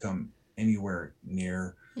boats that come anywhere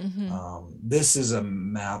near. This is a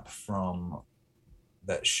map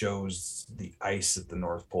that shows the ice at the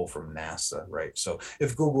North Pole from NASA, right? So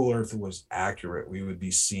if Google Earth was accurate, we would be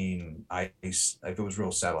seeing ice. If it was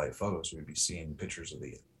real satellite photos, we'd be seeing pictures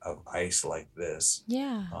of ice like this.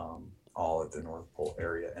 Yeah. All at the North Pole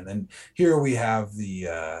area. And then here we have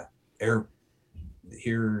the air.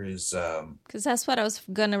 Here is because that's what I was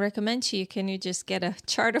gonna recommend to you. Can you just get a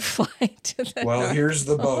charter flight to the North here's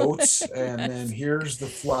the Pole? boats and then here's the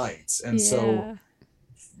flights. And so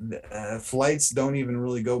flights don't even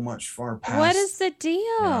really go much far past. What is the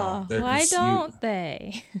deal? Why don't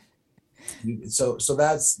they? So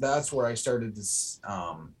that's where I started to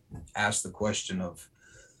ask the question of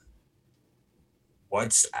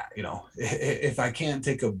what's, if I can't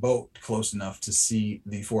take a boat close enough to see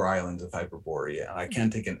the four islands of Hyperborea, and I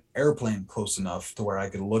can't take an airplane close enough to where I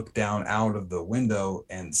could look down out of the window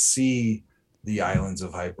and see the islands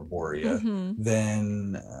of Hyperborea,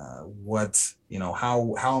 then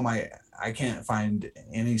how am I can't find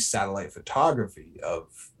any satellite photography of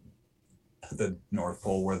the North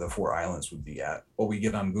Pole where the four islands would be at. What we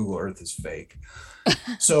get on Google Earth is fake.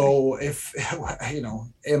 So if,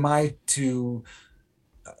 am I to,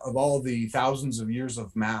 of all the thousands of years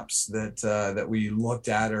of maps that we looked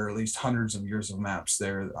at, or at least hundreds of years of maps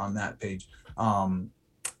there on that page, am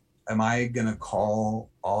I going to call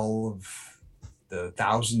all of the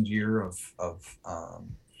 1,000 year of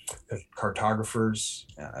cartographers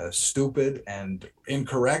stupid and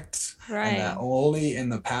incorrect, Right. and that only in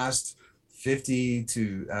the past 50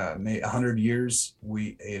 to 100 years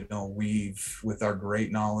we've, with our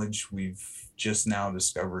great knowledge, we've just now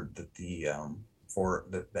discovered that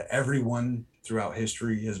that everyone throughout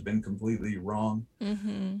history has been completely wrong.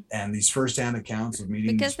 And these firsthand accounts of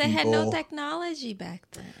meeting because they people, had no technology back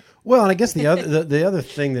then. Well, and I guess the other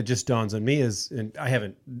thing that just dawns on me is, and I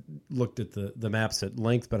haven't looked at the maps at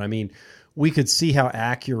length, but I mean, we could see how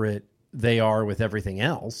accurate they are with everything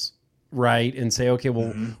else, right? And say, okay,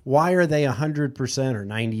 well, why are they 100% or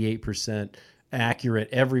 98% accurate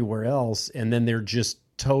everywhere else, and then they're just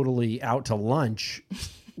totally out to lunch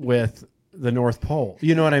with the North Pole?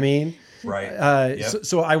 You know what I mean? Right. Yep.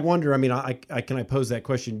 So I wonder, I mean, I pose that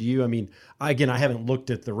question to you? I mean, I haven't looked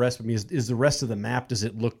at the rest of me. Is the rest of the map, does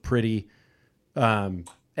it look pretty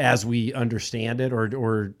as we understand it,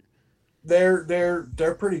 or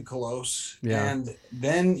they're pretty close. Yeah. And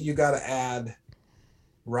then you got to add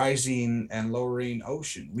rising and lowering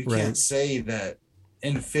ocean. We can't say that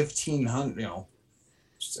in 1500,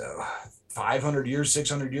 500 years,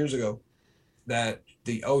 600 years ago, that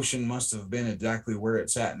the ocean must have been exactly where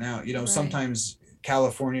it's at now. Sometimes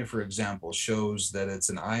California, for example, shows that it's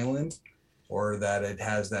an island, or that it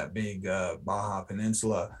has that big Baja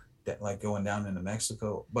Peninsula that, like, going down into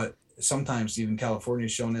Mexico. But sometimes even California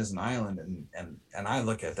is shown as an island, and I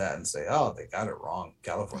look at that and say, oh, they got it wrong.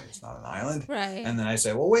 California's not an island. Right. And then I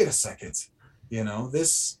say, well, wait a second.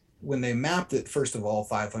 This, when they mapped it, first of all,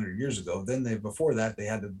 500 years ago, then before that, they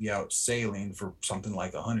had to be out sailing for something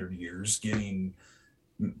like 100 years, getting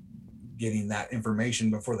that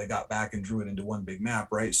information before they got back and drew it into one big map,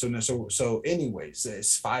 right? So anyways,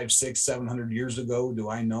 it's 500, 600, 700 years ago. Do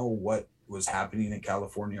I know what was happening in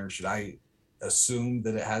California, or should I assume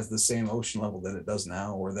that it has the same ocean level that it does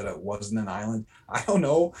now, or that it wasn't an island? I don't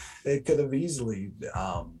know. It could have easily,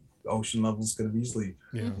 ocean levels could have easily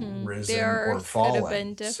risen or fallen. Could have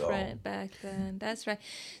been different back then. That's right.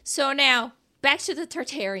 So now back to the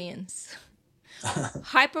Tartarians.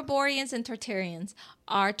 Hyperboreans and Tartarians.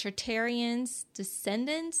 Are Tartarians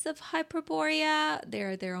descendants of Hyperborea?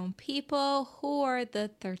 They're their own people. Who are the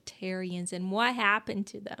Tartarians, and what happened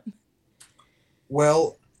to them?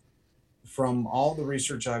 Well, from all the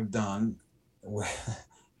research I've done,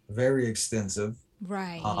 very extensive,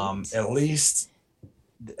 right? At least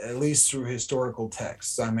through historical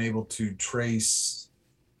texts, I'm able to trace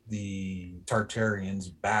the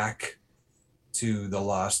Tartarians back to the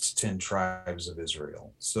lost 10 tribes of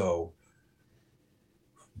Israel. So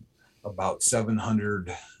about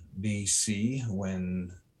 700 BC,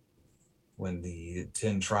 when the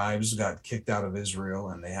 10 tribes got kicked out of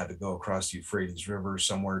Israel and they had to go across the Euphrates River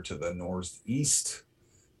somewhere to the northeast,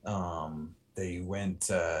 they went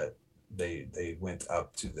up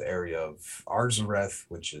to the area of Arzareth,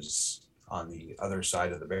 which is on the other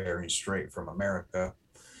side of the Bering Strait from America,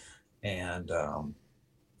 and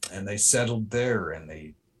they settled there,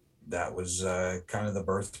 and that was kind of the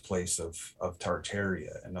birthplace of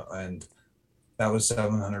Tartaria, and that was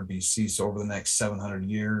 700 BC. So over the next 700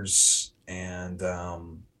 years, and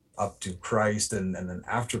up to Christ, and then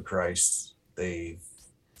after Christ, they,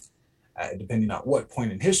 depending on what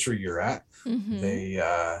point in history you're at, they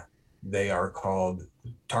are called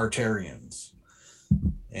Tartarians.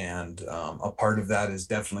 And a part of that is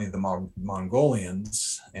definitely the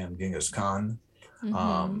Mongolians and Genghis Khan.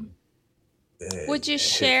 Would you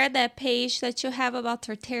share that page that you have about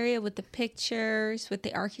Tartaria with the pictures, with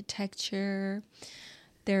the architecture,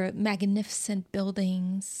 their magnificent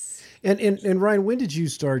buildings? And Ryan, when did you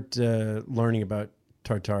start learning about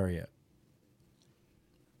Tartaria?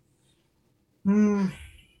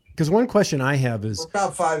 Because one question I have is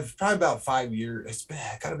probably about 5 years. It's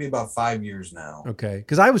got to be about 5 years now. Okay,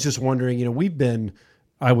 because I was just wondering. We've been,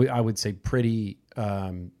 I would say, pretty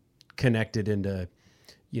connected into,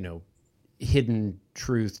 hidden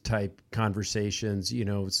truth type conversations,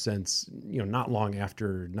 since, not long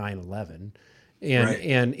after 9/11,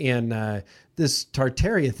 And Right. this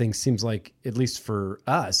Tartaria thing seems like, at least for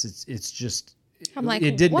us, it's just I'm like,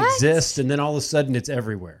 it didn't what? exist, and then all of a sudden it's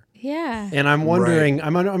everywhere. Yeah. And I'm Right. wondering,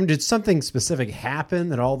 did something specific happen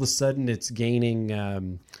that all of a sudden it's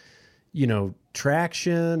gaining,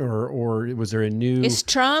 traction, or was there a new Is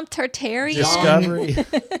Trump Tartarian? discovery?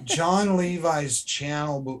 John Levi's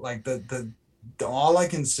channel, like all I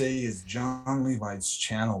can say is John Levi's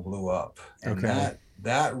channel blew up, and Okay.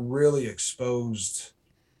 that really exposed,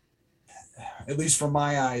 at least from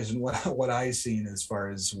my eyes and what I seen as far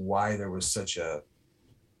as why there was such a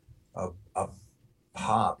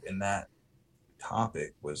pop in that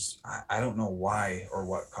topic. Was I don't know why or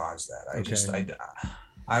what caused that.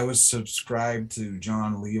 I was subscribed to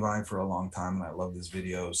John Levi for a long time, and I loved his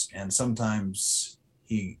videos. And sometimes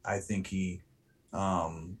I think he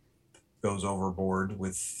goes overboard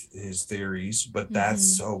with his theories, but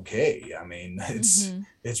that's okay. I mean,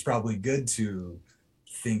 it's probably good to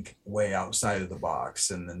think way outside of the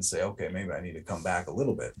box and then say, okay, maybe I need to come back a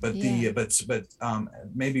little bit. But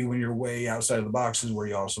maybe when you're way outside of the box is where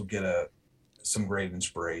you also get some great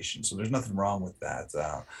inspiration. So there's nothing wrong with that.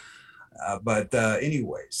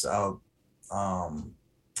 Anyways,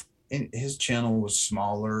 his channel was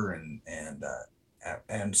smaller, and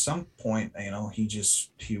at some point,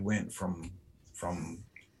 he went from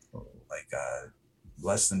like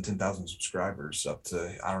less than 10,000 subscribers up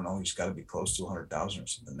to, I don't know, he's got to be close to 100,000 or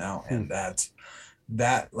something now. And that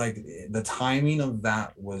like the timing of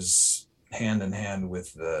that was hand in hand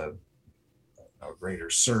with the greater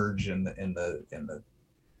surge in the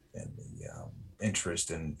interest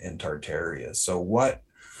in Tartaria. So what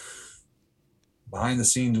behind the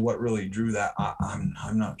scenes, what really drew that, I'm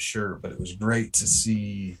not sure, but it was great to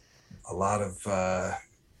see a lot of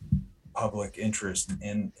public interest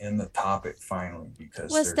in the topic finally,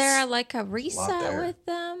 because Was there like a reset with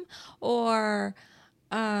them, or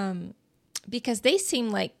because they seem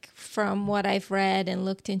like, from what I've read and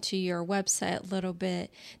looked into your website a little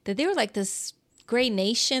bit, that they were like this great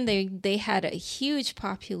nation. They had a huge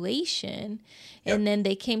population, and then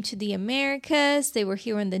they came to the Americas. They were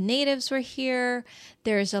here when the natives were here.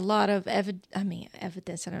 There's a lot of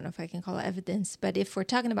evidence. I don't know if I can call it evidence, but if we're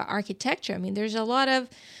talking about architecture, there's a lot of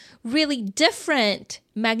really different,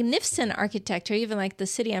 magnificent architecture. Even like the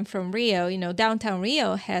city I'm from, Rio, downtown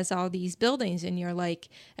Rio has all these buildings, and you're like,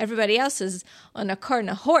 everybody else is on a cart and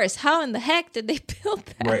a horse. How in the heck did they build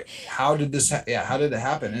that? Right. How did how did it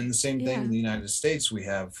happen? And the same thing in the United States, we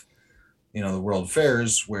have, the World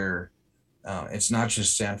Fairs where it's not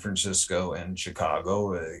just San Francisco and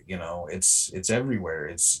Chicago, it's everywhere.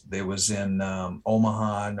 It was in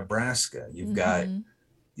Omaha, Nebraska. You've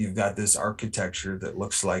got this architecture that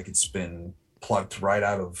looks like it's been plucked right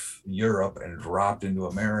out of Europe and dropped into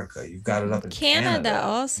America. You've got it up in Canada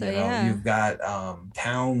also. You've got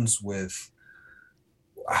towns with,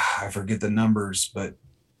 I forget the numbers, but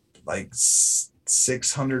like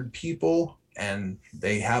 600 people, and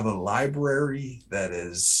they have a library that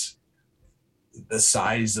is the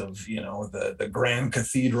size of the Grand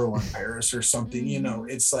Cathedral in Paris or something.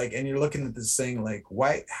 It's like, and you're looking at this thing like,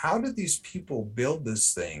 why, how did these people build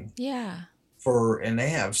this thing? And they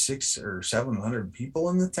have 600 or 700 people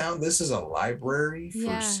in the town. This is a library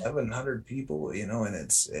for 700 people, and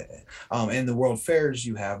it's in the World Fairs,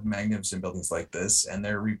 you have magnificent buildings like this, and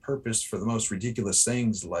they're repurposed for the most ridiculous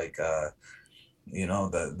things, like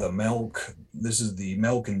the milk. This is the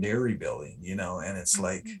milk and dairy building, and it's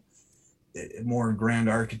like more grand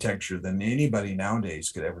architecture than anybody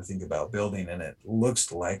nowadays could ever think about building. And it looks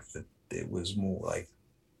like that it was more like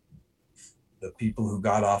the people who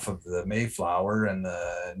got off of the Mayflower and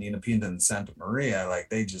the Nina Pinta and Santa Maria, like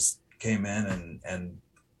they just came in and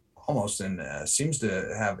almost seems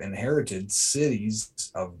to have inherited cities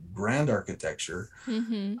of grand architecture.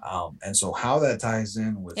 And so how that ties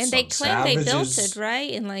in with, and they claim they built it right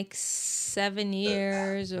in like 7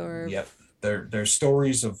 years or their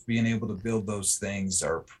stories of being able to build those things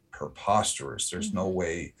are preposterous. There's no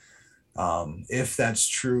way. If that's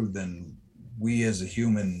true, then we as a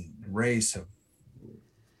human race have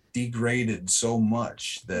degraded so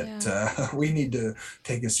much that we need to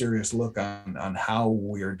take a serious look on how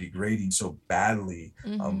we are degrading so badly,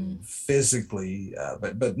 physically,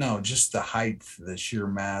 but no, just the height, the sheer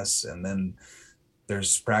mass. And then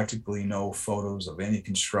there's practically no photos of any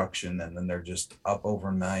construction, and then they're just up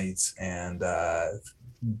overnight and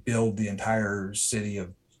build the entire city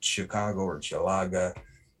of Chicago or Chilaga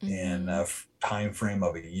in a time frame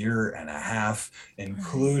of 1.5 years,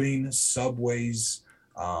 including subways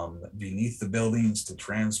beneath the buildings to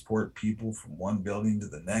transport people from one building to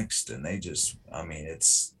the next. And they just,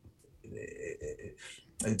 it's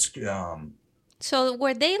So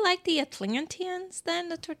were they like the Atlanteans then,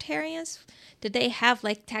 the Tartarians? Did they have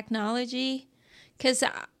like technology? Because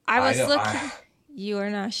I was looking. You are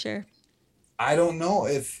not sure. I don't know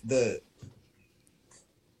if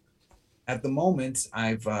at the moment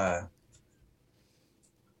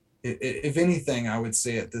if anything, I would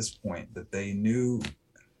say at this point that they knew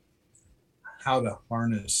how to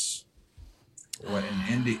harness what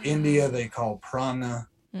in India they call prana,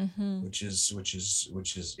 which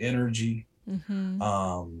is energy.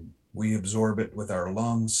 We absorb it with our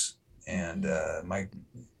lungs, and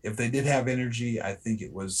if they did have energy, I think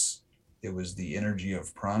it was the energy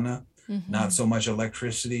of prana, not so much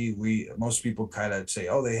electricity. Most people kind of say,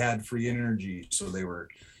 oh, they had free energy, so they were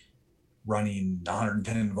running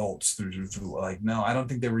 110 volts through. Like, no, I don't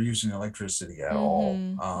think they were using electricity at all.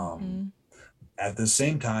 At the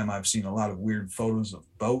same time, I've seen a lot of weird photos of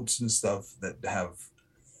boats and stuff that have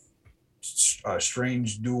a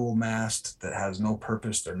strange dual mast that has no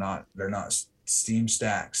purpose. They're not steam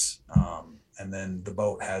stacks, and then the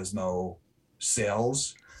boat has no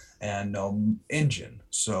sails and no engine.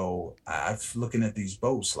 So I'm looking at these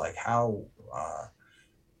boats like, how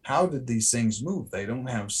did these things move? They don't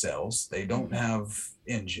have sails. They don't have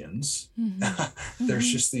engines.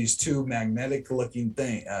 There's just these two magnetic looking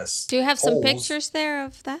things. Do you have some pictures there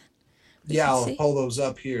of that? Yeah, I'll pull those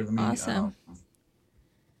up here. Awesome.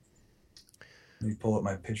 Let me pull up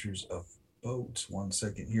my pictures of boats 1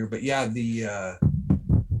 second here. But yeah,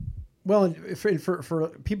 well, for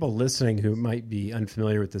people listening who might be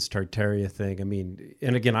unfamiliar with this Tartaria thing, I mean,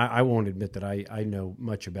 and again, I won't admit that I know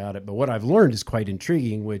much about it, but what I've learned is quite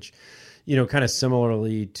intriguing, which, kind of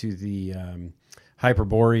similarly to the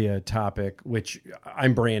Hyperborea topic, which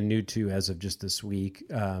I'm brand new to as of just this week.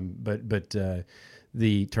 But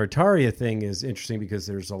the Tartaria thing is interesting because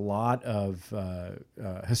there's a lot of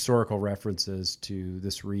historical references to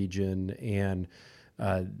this region and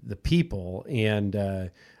the people, and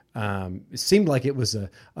it seemed like it was a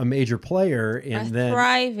major player and then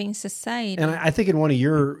thriving society. And I think in one of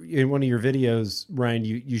your videos, Ryan,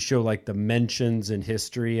 you show like the mentions and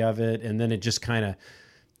history of it, and then it just kind of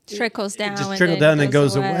trickles down. And then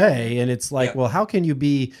goes away. And it's like, well, how can you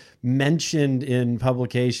be mentioned in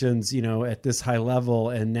publications, at this high level,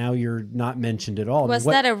 and now you're not mentioned at all? Was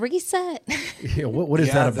that a reset? What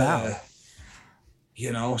is that about?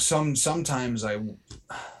 Sometimes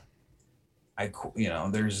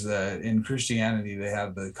there's in Christianity, they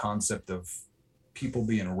have the concept of people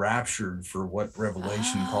being raptured for what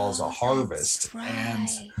Revelation calls a harvest. Right. And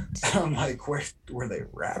I'm like, where were they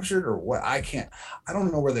raptured or what? I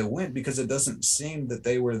don't know where they went, because it doesn't seem that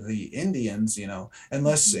they were the Indians,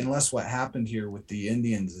 unless what happened here with the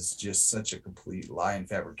Indians is just such a complete lie and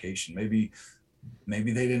fabrication. Maybe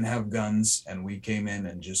they didn't have guns and we came in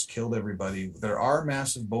and just killed everybody. There are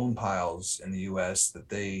massive bone piles in the US that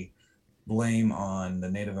they blame on the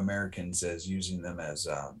Native Americans as using them as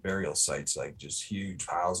burial sites, like just huge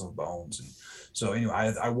piles of bones. And so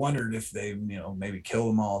anyway, I wondered if they maybe killed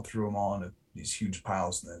them all, threw them all into these huge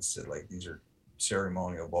piles, and then said like these are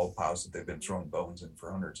ceremonial bald piles that they've been throwing bones in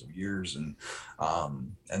for hundreds of years, and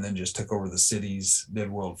then just took over the cities, did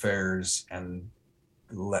world fairs, and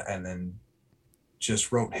then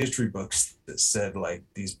just wrote history books that said like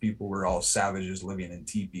these people were all savages living in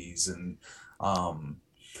teepees, and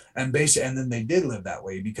then they did live that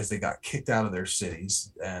way because they got kicked out of their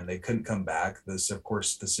cities and they couldn't come back. Of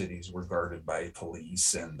course, the cities were guarded by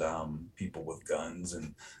police and people with guns,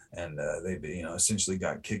 and they essentially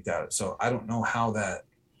got kicked out. So I don't know how that,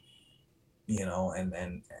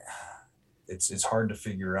 and it's hard to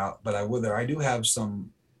figure out. But I do have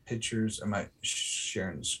some pictures. I might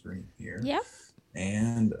share the screen here. Yeah.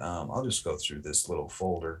 And I'll just go through this little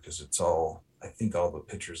folder because I think all the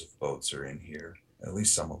pictures of boats are in here. At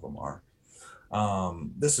least some of them are.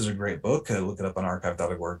 This is a great book. Look it up on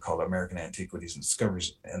archive.org, called American Antiquities and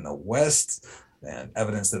Discoveries in the West, and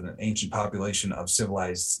evidence that an ancient population of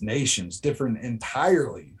civilized nations different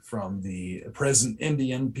entirely from the present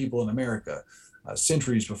Indian people in America,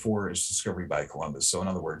 centuries before its discovery by Columbus. So in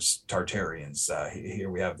other words, Tartarians.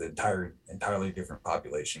 Here we have the entirely different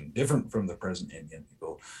population, different from the present Indian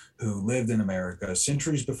people who lived in America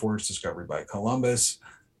centuries before its discovery by Columbus.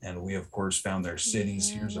 And we, of course, found their cities.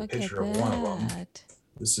 Here's a picture of one of them.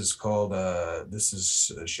 This is called,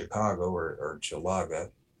 Chicago, or Chilaga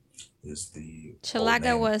is the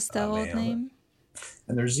Chilaga was the old name.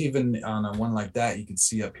 And there's even on a one like that, you can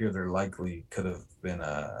see up here, there likely could have been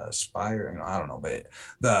a spire. I don't know, but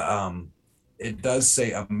it does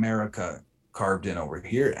say America carved in over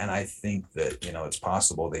here. And I think that, it's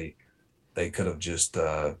possible they could have just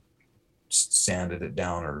sanded it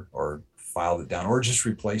down or filed it down or just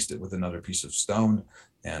replaced it with another piece of stone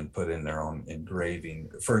and put in their own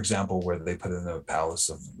engraving. For example, where they put in the Palace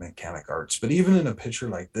of Mechanic Arts. But even in a picture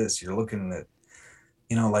like this, you're looking at,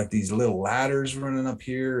 like these little ladders running up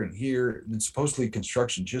here and here. And supposedly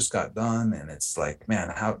construction just got done. And it's like, man,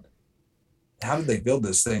 how did they build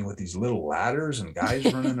this thing with these little ladders and guys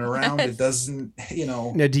running around? It doesn't,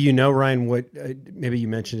 Now, do you know, Ryan, what, maybe you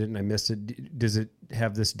mentioned it and I missed it. Does it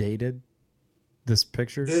have this dated? This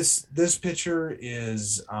picture? This picture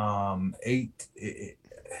is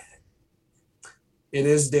it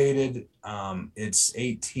is dated. It's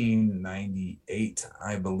 1898,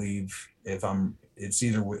 I believe.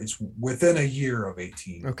 It's within a year of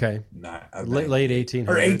 18. Okay. Late 1800s.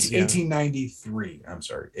 Or 1893. I'm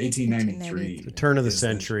sorry, 1893. The turn of the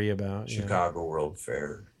century, about Chicago World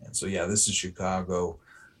Fair. And so this is Chicago.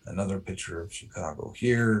 Another picture of Chicago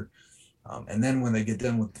here. And then when they get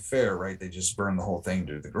done with the fair, right, they just burn the whole thing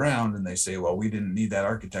to the ground and they say, well, we didn't need that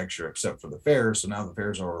architecture except for the fair. So now the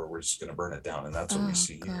fair's over, we're just going to burn it down. And that's what we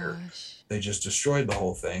see here. They just destroyed the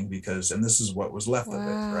whole thing and this is what was left of it,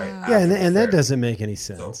 right? Yeah, and that doesn't make any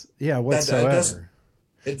sense. Whatsoever.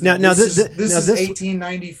 This is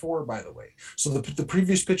 1894, by the way. So the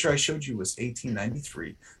previous picture I showed you was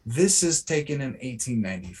 1893. This is taken in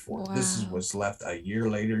 1894. Wow. This is what's left a year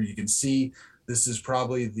later. You can see this is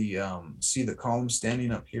probably see the column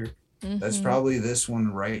standing up here. Mm-hmm. That's probably this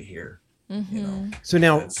one right here. Mm-hmm. So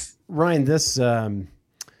now, Ryan, this the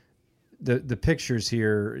pictures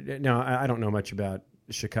here. Now, I don't know much about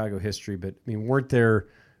Chicago history, but I mean, weren't there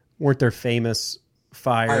famous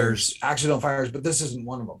fires? Accidental fires, but this isn't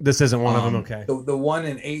one of them. This isn't one of them. Okay. The one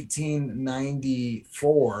in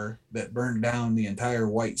 1894 that burned down the entire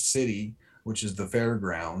White City, which is the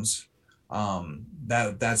fairgrounds.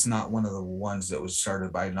 That's not one of the ones that was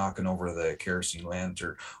started by knocking over the kerosene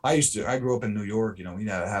lantern. I grew up in New York, we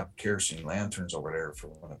had to have kerosene lanterns over there for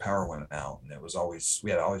when the power went out, and we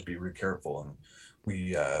had to always be real careful. And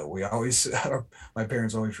we always, my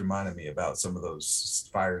parents always reminded me about some of those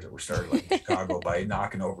fires that were started like in Chicago by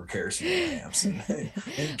knocking over kerosene lamps and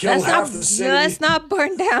killed half the city. Let's not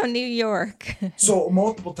burn down New York. So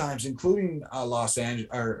multiple times, including Los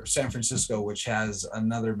Angeles or San Francisco, which has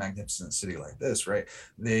another magnificent city like this, right?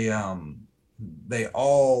 They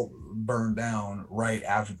all burned down right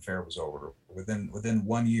after the fair was over. Within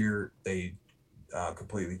 1 year, they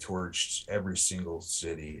completely torched every single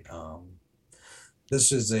city.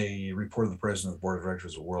 This is a report of the president of the board of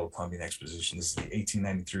directors of World Columbian Exposition. This is the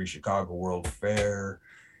 1893 Chicago World Fair.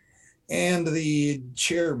 And the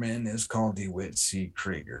chairman is called DeWitt C.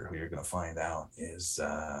 Krieger, who you're going to find out is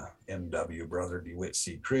M.W. Brother DeWitt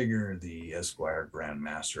C. Krieger, the Esquire Grand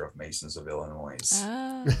Master of Masons of Illinois,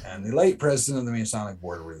 and the late president of the Masonic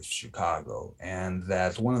Board of Chicago. And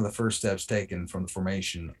that's one of the first steps taken from the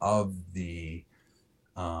formation of the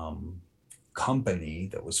company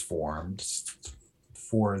that was formed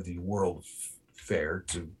for the World Fair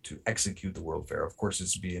to execute the World Fair. Of course,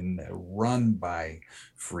 it's being run by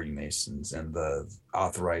Freemasons, and the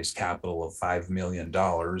authorized capital of $5 million in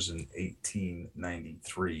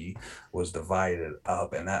 1893 was divided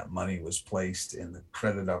up, and that money was placed in the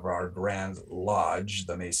credit of our Grand Lodge,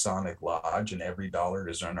 the Masonic Lodge, and every dollar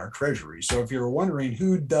is in our treasury. So if you're wondering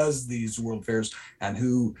who does these World Fairs and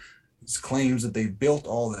who claims that they built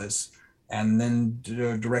all this, and then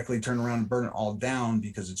directly turn around and burn it all down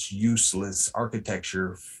because it's useless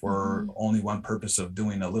architecture for only one purpose of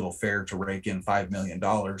doing a little fair to rake in $5 million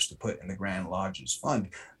to put in the Grand Lodge's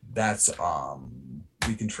fund. That's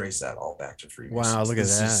we can trace that all back to Freemasons. Wow, look at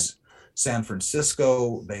that. San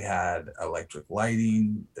Francisco, they had electric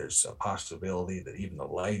lighting. There's a possibility that even the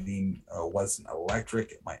lighting wasn't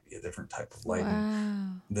electric. It might be a different type of lighting.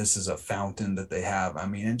 Wow. This is a fountain that they have. I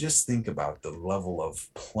mean, and just think about the level of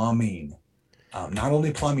plumbing. Not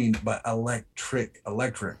only plumbing, but electric,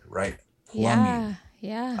 right? Plumbing.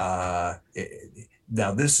 Yeah.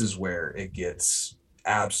 Now, this is where it gets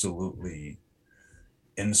absolutely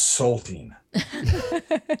insulting.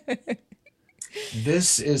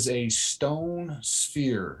 This is a stone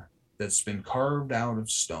sphere that's been carved out of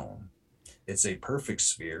stone. It's a perfect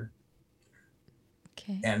sphere.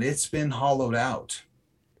 Okay. And it's been hollowed out.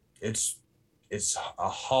 It's a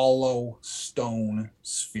hollow stone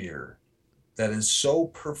sphere that is so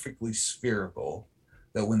perfectly spherical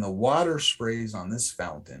that when the water sprays on this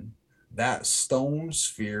fountain, that stone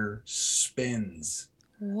sphere spins.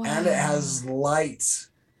 Wow. And it has lights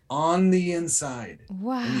on the inside.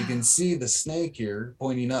 Wow. And you can see the snake here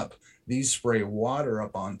pointing up. These spray water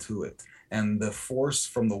up onto it. and the force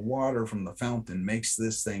from the water from the fountain makes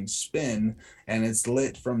this thing spin, and it's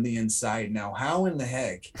lit from the inside. Now, how in the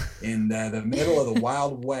heck, in the middle of the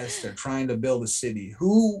Wild West, they're trying to build a city?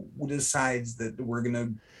 Who decides that we're going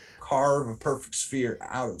to carve a perfect sphere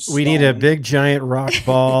out of stone? We need a big giant rock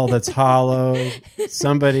ball that's hollow.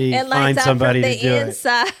 Somebody find somebody to do it.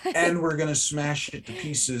 And we're going to smash it to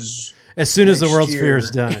pieces as soon as the World's Fair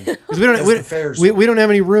is done. We don't have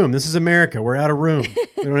any room. This is America. We're out of room.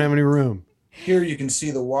 We don't have any room. Here you can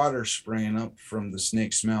see the water spraying up from the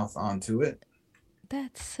snake's mouth onto it.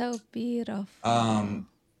 That's so beautiful.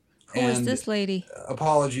 Who is this lady?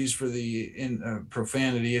 Apologies for the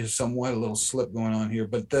profanity. Is somewhat a little slip going on here.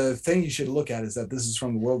 But the thing you should look at is that this is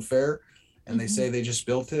from the World Fair, and they say they just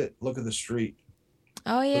built it. Look at the street.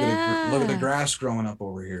 Oh, yeah. Look at the grass growing up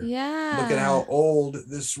over here. Yeah. Look at how old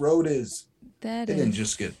this road is. It didn't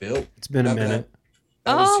just get built. It's been a minute.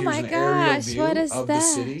 Oh, my gosh. What is that? The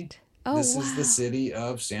city. Oh, this is the city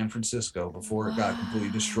of San Francisco before it got completely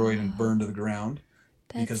destroyed and burned to the ground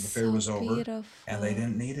because the fair was over and they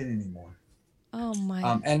didn't need it anymore. Oh,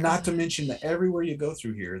 my And not to mention that everywhere you go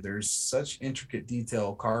through here, there's such intricate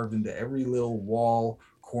detail carved into every little wall,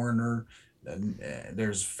 corner.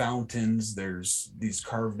 There's fountains, there's these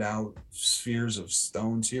carved out spheres of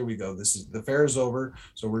stones. Here we go. The fair is over,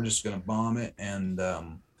 so we're just going to bomb it and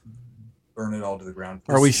burn it all to the ground.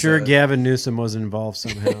 Are we sure Gavin Newsom was involved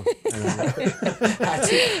somehow? Had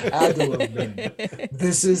to have been.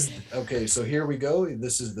 This is okay. So here we go.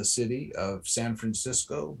 This is the city of San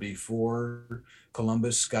Francisco before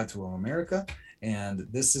Columbus got to America, and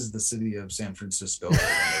this is the city of San Francisco.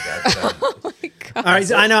 Oh my God. All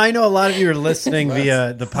right, I know a lot of you are listening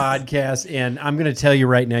via the podcast, and I'm going to tell you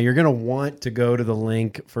right now, you're going to want to go to the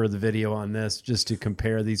link for the video on this just to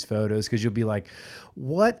compare these photos, because you'll be like,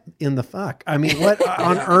 what in the fuck? I mean, what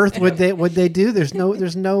on earth would they do? There's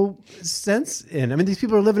no sense in. I mean, these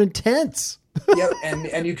people are living in tents. Yeah,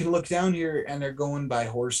 and you can look down here, and they're going by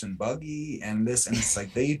horse and buggy, and it's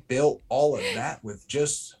like they built all of that with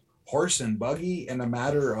just horse and buggy in a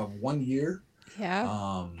matter of 1 year.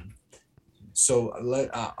 Yeah. So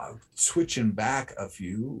switching back a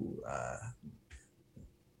few.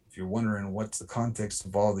 If you're wondering what's the context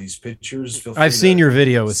of all these pictures, feel free I've seen your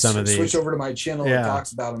video with some of these. Switch over to my channel that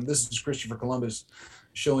talks about them. This is Christopher Columbus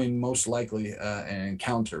showing most likely an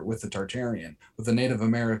encounter with the Tartarian, with a Native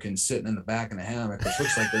American sitting in the back in a hammock, which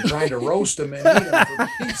looks like they're trying to roast him and eat him for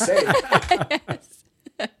Pete's sake.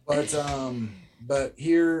 But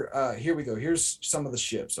here we go. Here's some of the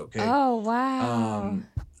ships. Okay. Oh wow.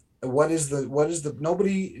 No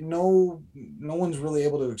one's really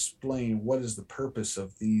able to explain what is the purpose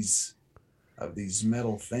of these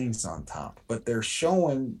metal things on top, but they're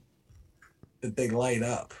showing that they light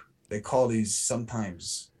up. They call these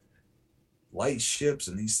sometimes light ships,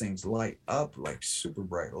 and these things light up like super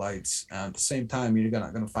bright lights. And at the same time, you're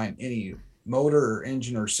not going to find any motor or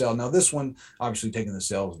engine or cell. Now this one obviously taking the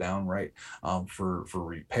cells down, right, for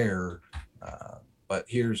repair. But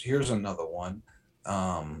here's another one.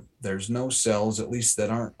 There's no cells, at least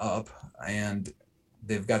that aren't up, and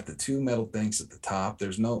they've got the two metal things at the top.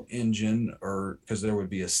 There's no engine, or because there would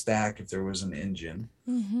be a stack if there was an engine.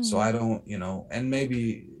 Mm-hmm. So I don't, and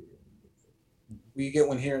maybe we get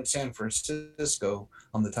one here in San Francisco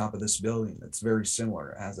on the top of this building that's very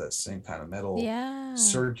similar. It has that same kind of metal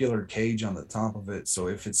circular cage on the top of it. So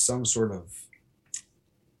if it's some sort of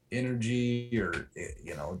energy or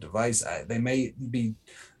device, they may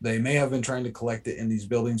have been trying to collect it in these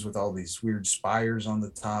buildings with all these weird spires on the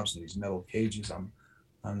tops and these metal cages. I'm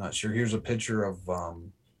not sure. Here's a picture of a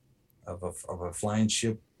flying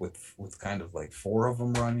ship with kind of like four of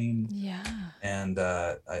them running. Yeah. And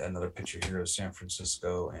another picture here of San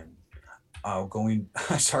Francisco, and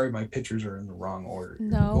sorry, my pictures are in the wrong order.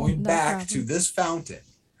 Going back to this fountain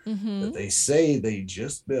that they say they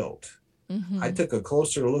just built. Mm-hmm. I took a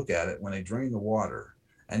closer look at it when they drained the water,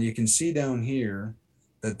 and you can see down here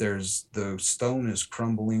that the stone is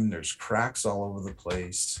crumbling. There's cracks all over the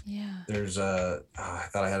place. Yeah. There's I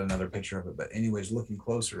thought I had another picture of it, but anyways, looking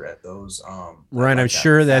closer at those. Right, I'm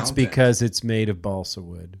sure that's because it's made of balsa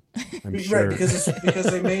wood. I'm sure. Right, because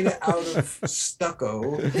they made it out of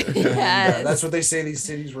stucco. Yes. That's what they say these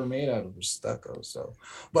cities were made out of, stucco. So,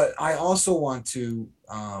 but I also want to.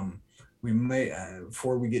 We may,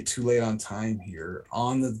 before we get too late on time here,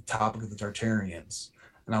 on the topic of the Tartarians,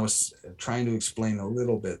 and I was trying to explain a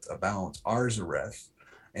little bit about Arzareth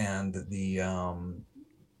and the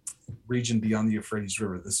region beyond the Euphrates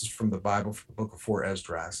River. This is from the Bible, from the book of 4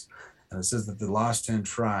 Esdras, and it says that the lost 10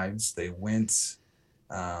 tribes, they went,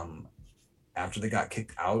 after they got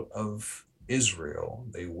kicked out of Israel,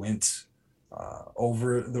 they went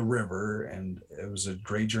over the river, and it was a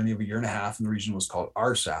great journey of a year and a half. And the region was called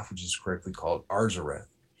Arsaf, which is correctly called Arzareth.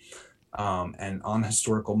 And on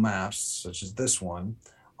historical maps, such as this one,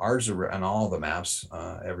 Arzareth, and all the maps,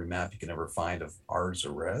 every map you can ever find of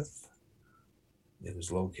Arzareth, it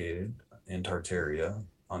is located in Tartaria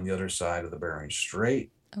on the other side of the Bering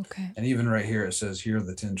Strait. Okay. And even right here, it says here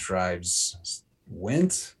the 10 tribes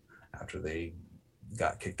went after they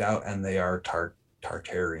got kicked out, and they are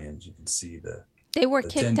Tartarians. You can see they were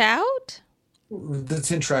kicked out? The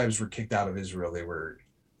 10 tribes were kicked out of Israel. They were,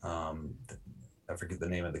 I forget the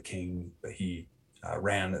name of the king, but he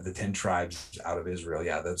ran the 10 tribes out of Israel.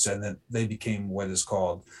 Yeah, and then they became what is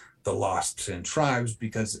called the lost 10 tribes,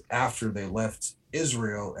 because after they left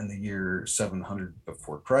Israel in the year 700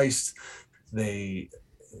 before Christ,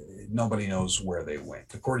 nobody knows where they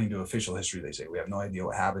went. According to official history, they say we have no idea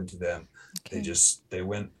what happened to them. Okay.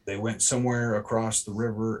 They went somewhere across the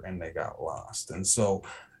river and they got lost. And so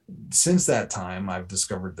since that time, I've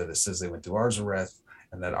discovered that it says they went to Arzareth,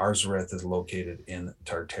 and that Arzareth is located in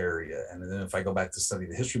Tartaria. And then if I go back to study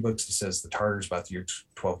the history books, it says the Tartars, about the year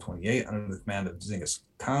 1228, under the command of Genghis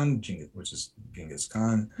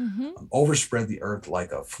Khan, overspread the earth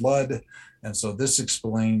like a flood. And so this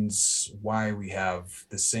explains why we have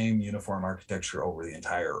the same uniform architecture over the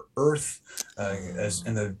entire earth, as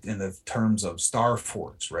in the terms of star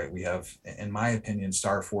forts, right? We have, in my opinion,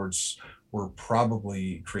 star forts were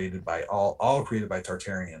probably created by all created by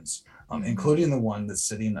Tartarians. Including the one that's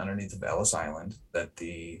sitting underneath of Ellis Island that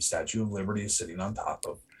the Statue of Liberty is sitting on top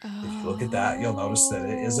of. Oh. If you look at that, you'll notice that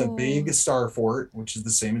it is a big star fort, which is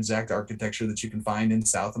the same exact architecture that you can find in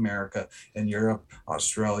South America, in Europe,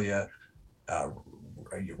 Australia,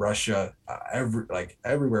 Russia,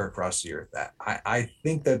 everywhere across the earth. I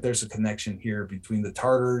think that there's a connection here between the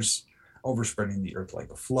Tartars overspreading the earth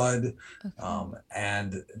like a flood, okay,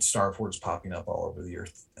 and star forts popping up all over the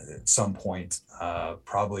earth at some point,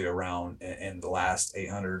 probably around in the last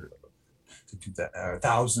 800 to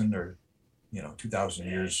 1,000 or 2,000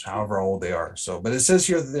 years, however old they are. So, but it says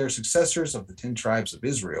here that they're successors of the 10 tribes of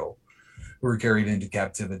Israel, who were carried into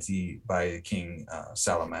captivity by King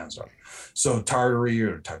Salmanasar. So Tartary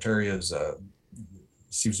or Tartaria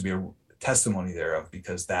seems to be a testimony thereof,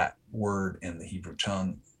 because that word in the Hebrew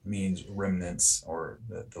tongue means remnants, or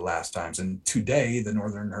the last times. And today, the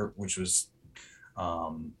Northern which was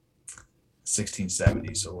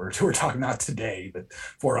 1670, so we're talking not today, but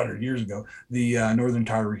 400 years ago, the Northern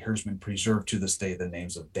Tartary herdsmen preserved to this day the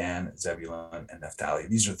names of Dan, Zebulun, and Naphtali.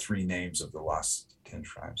 These are 3 names of the lost 10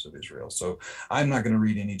 tribes of Israel. So I'm not going to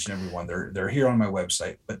read in each and every one. They're here on my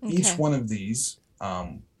website, but okay, each one of these,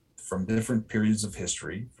 from different periods of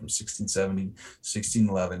history, from 1670,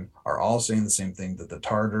 1611, are all saying the same thing, that the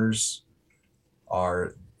Tartars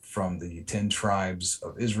are from the 10 tribes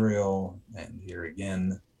of Israel. And here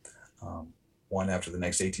again, one after the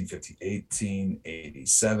next, 1850,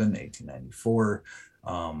 1887, 1894.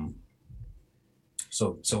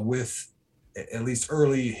 So with at least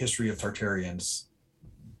early history of Tartarians,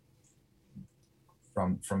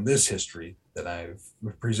 from this history that I've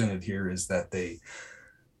presented here, is that they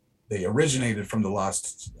originated from the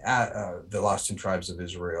lost 10 tribes of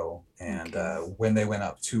Israel, and okay, when they went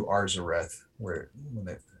up to Arzareth, when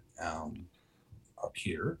they up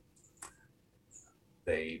here,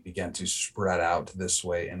 they began to spread out this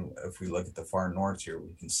way. And if we look at the far north here,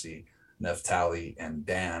 we can see Naphtali and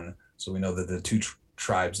Dan. So we know that the 2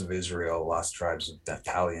 tribes of Israel, lost tribes of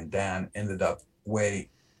Naphtali and Dan, ended up very,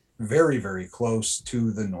 very close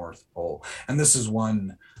to the North Pole. And this is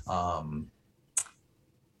one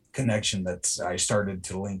connection that I started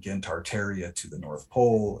to link in Tartaria to the North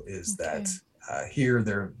Pole, is okay, that here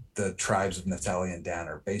the tribes of Naphtali and Dan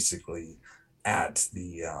are basically at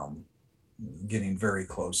the getting very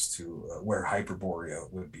close to where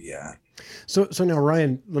Hyperborea would be at. So now,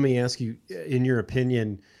 Ryan, let me ask you, in your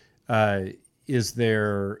opinion, how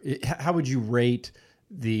would you rate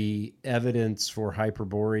the evidence for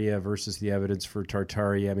Hyperborea versus the evidence for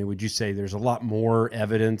Tartaria? I mean, would you say there's a lot more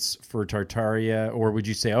evidence for Tartaria, or would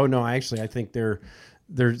you say, oh no, actually, I think they're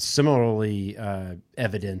similarly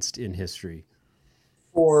evidenced in history?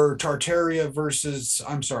 For Tartaria versus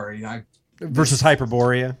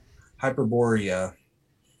Hyperborea? Hyperborea,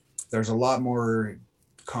 there's a lot more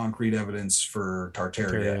concrete evidence for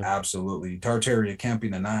Tartaria. Absolutely. Tartaria camping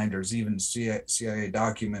the 9. There's even CIA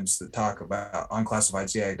documents that talk about, unclassified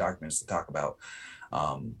CIA documents that talk about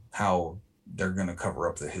how they're going to cover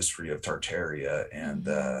up the history of Tartaria. And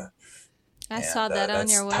saw that on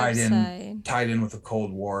your website. Tied in with the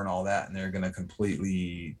Cold War and all that. And they're going to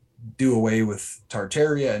completely do away with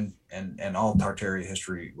Tartaria, and all Tartaria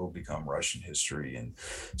history will become Russian history. And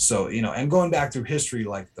so, and going back through history,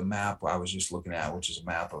 like the map I was just looking at, which is a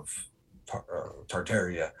map of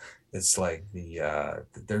Tartaria, it's like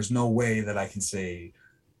there's no way that I can say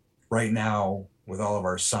right now, with all of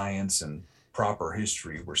our science and proper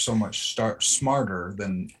history, we're so much smarter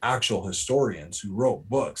than actual historians who wrote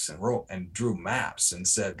books and drew maps and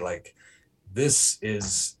said, like, this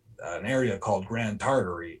is an area called Grand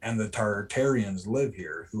Tartary, and the Tartarians live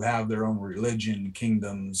here, who have their own religion,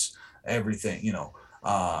 kingdoms, everything.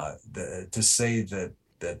 To say that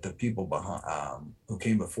the people behind who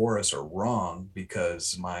came before us are wrong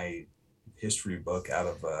because my history book out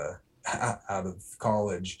of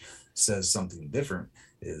college says something different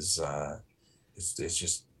is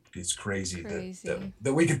it's crazy.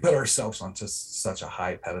 That we could put ourselves on such a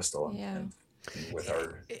high pedestal and with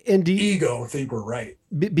our ego think we're right,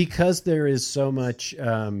 because there is so much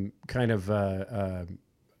kind of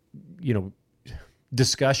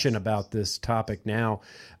discussion about this topic now.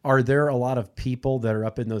 Are there a lot of people that are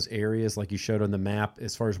up in those areas like you showed on the map,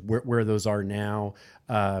 as far as where those are now,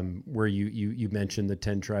 where you mentioned the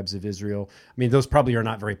 10 tribes of Israel? I mean, those probably are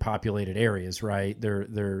not very populated areas, right?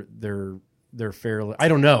 They're fairly, I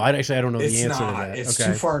don't know. I don't know the answer to that. It's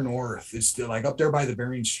too far north. It's still like up there by the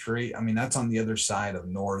Bering Strait. I mean, that's on the other side of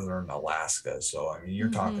northern Alaska. So, I mean, you're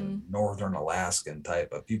talking northern Alaskan type,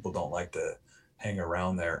 but people don't like to hang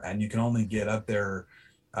around there. And you can only get up there,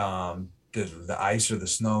 the ice or the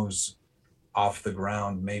snows off the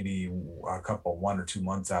ground, maybe 1 or 2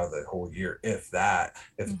 months out of the whole year, if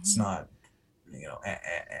it's not,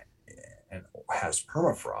 and has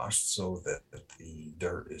permafrost, so that the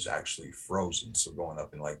dirt is actually frozen. So going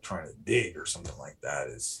up and like trying to dig or something like that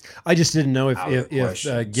is. I just didn't know if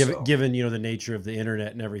given the nature of the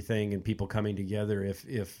internet and everything and people coming together,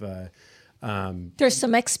 if there's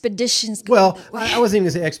some expeditions. Well, I wasn't even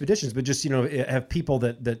going to say expeditions, but just have people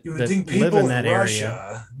that live in that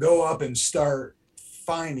area go up and start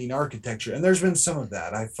finding architecture, and there's been some of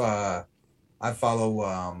that. I follow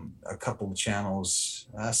a couple of channels.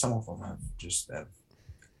 Some of them have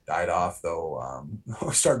died off, though.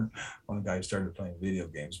 One guy started playing video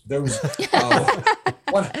games. There was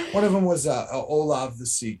one of them was Olav the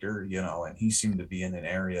Seeker, and he seemed to be in an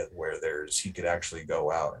area where he could actually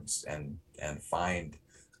go out and find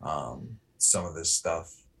some of this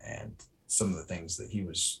stuff, and some of the things that he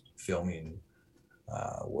was filming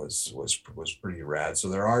was pretty rad. So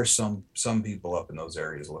there are some people up in those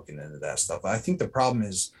areas looking into that stuff. I think the problem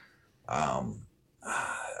is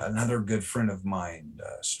another good friend of mine,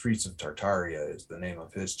 Streets of Tartaria is the name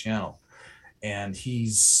of his channel, and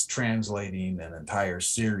he's translating an entire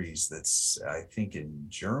series that's, I think, in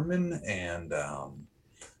German, and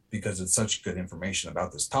because it's such good information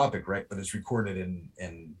about this topic, right? But it's recorded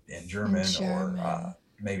in German. Or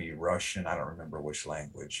maybe Russian. I don't remember which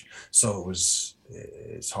language. So it's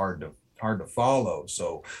hard to follow.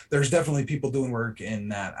 So there's definitely people doing work in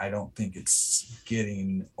that. I don't think it's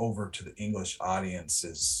getting over to the English audience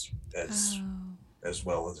as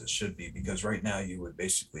well as it should be, because right now you would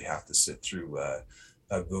basically have to sit through a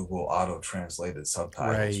Google auto translated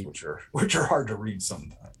subtitles, right, which are hard to read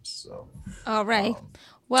sometimes. So all right.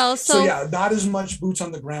 So yeah, not as much boots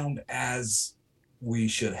on the ground as we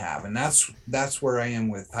should have, and that's where I am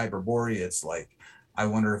with Hyperborea. It's like, I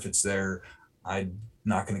wonder if it's there. I'm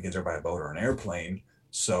not going to get there by a boat or an airplane.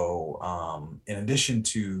 So in addition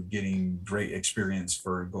to getting great experience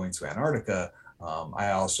for going to Antarctica,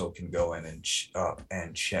 I also can go in and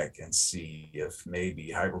check and see if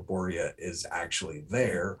maybe Hyperborea is actually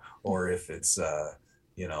there, or if it's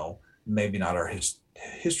maybe not our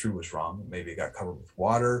history was wrong. Maybe it got covered with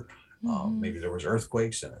water. Maybe there was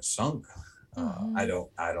earthquakes and it sunk. I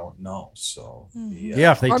don't know. So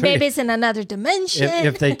maybe it's in another dimension.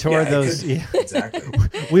 If they tore those, exactly.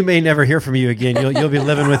 We may never hear from you again. You'll be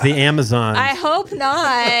living with the Amazon. I hope not.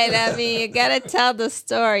 I mean, you gotta tell the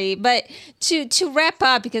story. But to wrap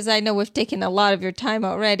up, because I know we've taken a lot of your time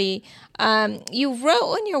already. You wrote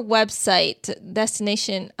on your website,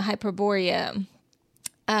 Destination Hyperborea,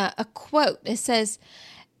 a quote. It says,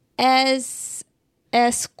 As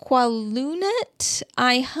Qualunat,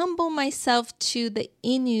 I humble myself to the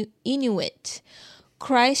Inuit.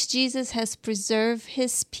 Christ Jesus has preserved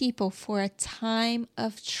his people for a time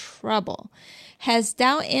of trouble. Hast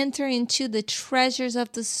thou entered into the treasures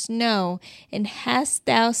of the snow, and hast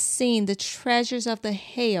thou seen the treasures of the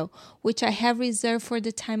hail, which I have reserved for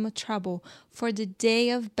the time of trouble, for the day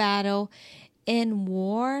of battle and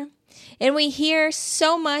war? And we hear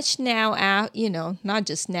so much now, not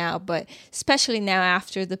just now, but especially now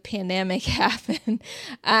after the pandemic happened,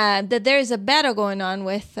 that there's a battle going on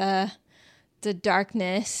with the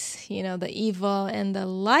darkness, the evil and the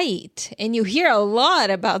light. And you hear a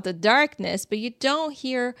lot about the darkness, but you don't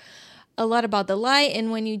hear a lot about the light.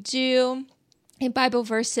 And when you do, in Bible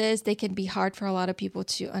verses, they can be hard for a lot of people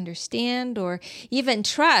to understand or even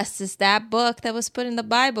trust. Is that book that was put in the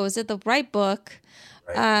Bible? Is it the right book?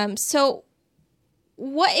 Right. So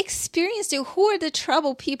what experience who are the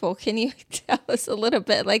troubled people? Can you tell us a little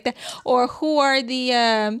bit like that? Or who are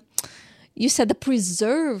you said the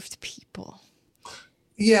preserved people?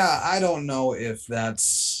 Yeah, I don't know if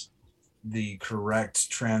that's the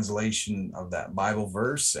correct translation of that Bible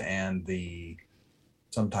verse, and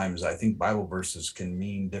sometimes I think Bible verses can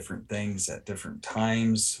mean different things at different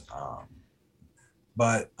times.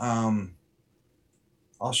 But I'll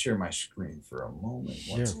share my screen for a moment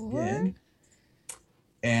once again.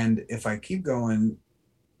 And if I keep going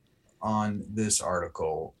on this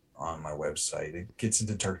article on my website, it gets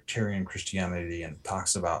into Tartarian Christianity and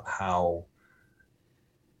talks about how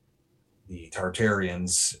the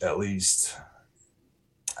Tartarians, at least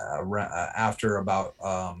after about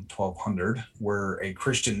 1200, were a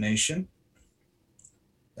Christian nation.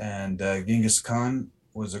 And Genghis Khan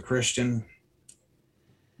was a Christian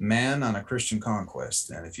man on a Christian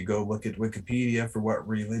conquest. And if you go look at Wikipedia for what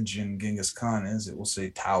religion Genghis Khan is, it will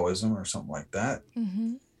say Taoism or something like that.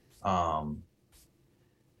 Mm-hmm.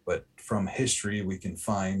 But from history, we can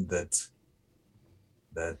find that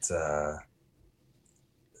that's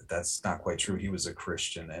not quite true. He was a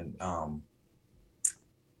Christian, and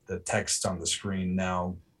the text on the screen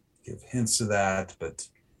now give hints to that. But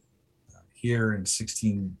here in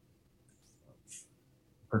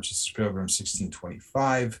Purchase Pilgrim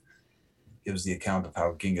 1625 gives the account of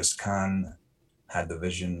how Genghis Khan had the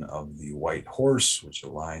vision of the white horse, which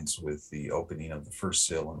aligns with the opening of the first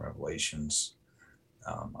seal in Revelations.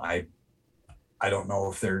 I don't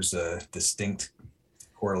know if there's a distinct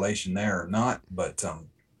correlation there or not, but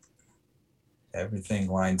everything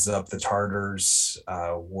lines up. The Tartars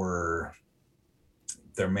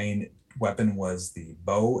their main weapon was the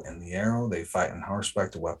bow and the arrow. They fight on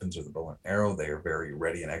horseback. The weapons are the bow and arrow. They are very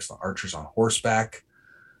ready and excellent archers on horseback.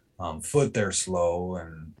 Foot, they're slow,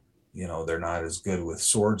 and they're not as good with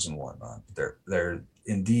swords and whatnot. They're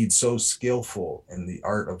indeed so skillful in the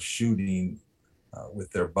art of shooting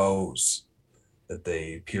with their bows that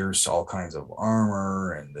they pierce all kinds of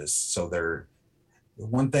armor and this. So they're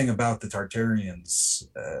one thing about the Tartarians,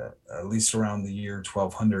 at least around the year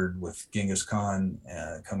 1200, with Genghis Khan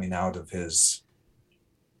coming out of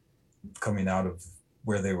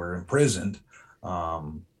where they were imprisoned,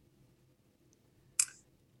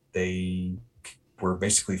 they were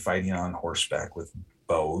basically fighting on horseback with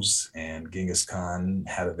bows, and Genghis Khan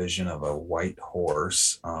had a vision of a white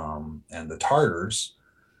horse, and the Tartars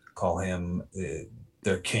call him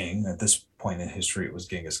their king. At this point in history, it was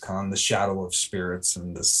Genghis Khan, the shadow of spirits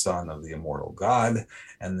and the son of the immortal God.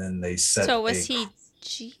 And then they set. So was he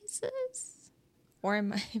Jesus, or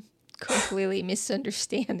am I completely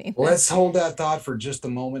misunderstanding? Let's hold that thought for just a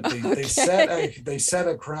moment. They set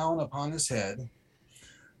a crown upon his head,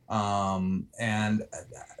 and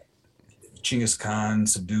Genghis Khan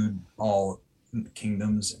subdued all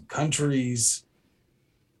kingdoms and countries,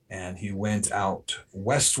 and he went out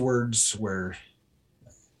westwards where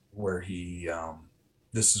he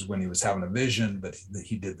this is when he was having a vision, but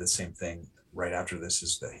he did the same thing right after this,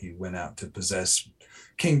 is that he went out to possess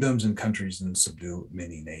kingdoms and countries and subdue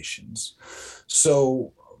many nations.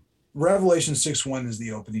 So Revelation 6:1 is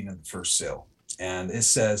the opening of the first seal. And it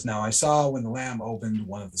says, "Now I saw when the Lamb opened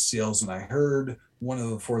one of the seals, and I heard one of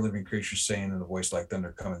the four living creatures saying in a voice like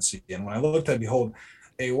thunder, 'Come and see.' And when I looked, I behold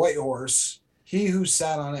a white horse. He who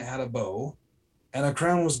sat on it had a bow, and a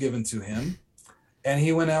crown was given to him. And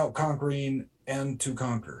he went out conquering and to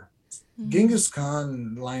conquer." Mm-hmm. Genghis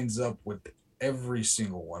Khan lines up with every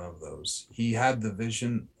single one of those. He had the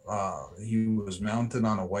vision. He was mounted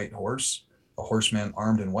on a white horse, a horseman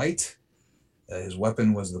armed in white. His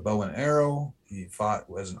weapon was the bow and arrow. He fought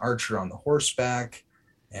as an archer on the horseback,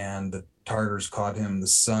 and the Tartars called him the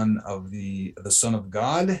son of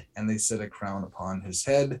God, and they set a crown upon his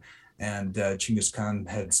head. And Genghis Khan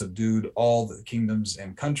had subdued all the kingdoms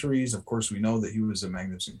and countries. Of course, we know that he was a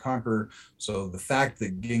magnificent conqueror. So the fact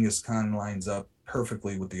that Genghis Khan lines up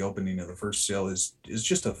perfectly with the opening of the first seal is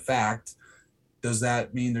just a fact. Does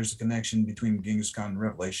that mean there's a connection between Genghis Khan and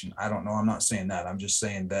Revelation? I don't know. I'm not saying that. I'm just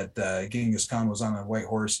saying that Genghis Khan was on a white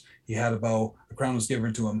horse. He had a bow. A crown was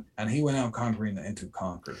given to him, and he went out conquering and to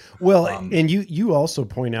conquer. Well, and you also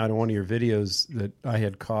point out in one of your videos that I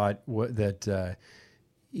had caught that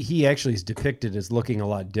he actually is depicted as looking a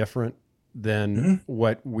lot different than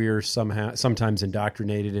what we're sometimes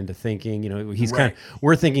indoctrinated into thinking. You know, he's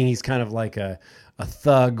we're thinking he's kind of like a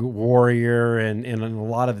thug warrior and a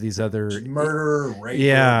lot of these other murderer,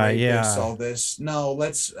 rapist, all this. No,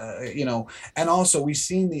 let's and also we've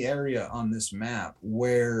seen the area on this map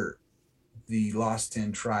where the lost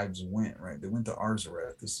 10 tribes went, right? They went to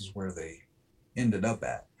Arzareth. This is where they ended up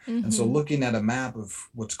at. And so looking at a map of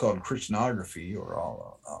what's called Christianography,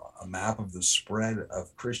 or a map of the spread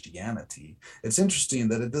of Christianity, it's interesting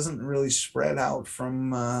that it doesn't really spread out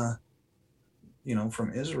from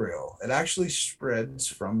from Israel. It actually spreads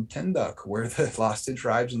from Tenduk, where the lost 10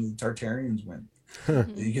 tribes and the Tartarians went.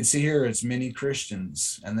 You can see here it's many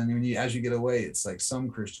Christians, and then as you get away, it's like some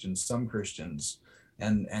Christians,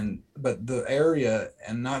 but the area,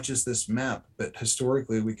 and not just this map, but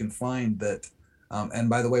historically we can find that. And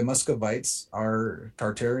by the way, Muscovites are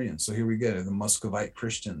Tartarians. So here we go, the Muscovite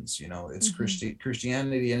Christians. It's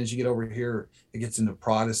Christianity, and as you get over here, it gets into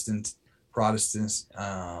Protestants,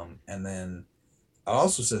 and then it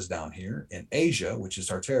also says down here in Asia, which is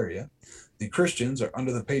Tartaria, the Christians are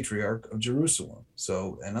under the Patriarch of Jerusalem.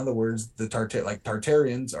 So in other words, the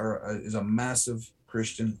Tartarians is a massive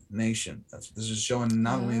Christian nation. This is showing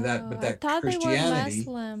not only that, but that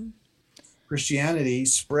Christianity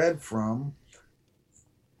spread from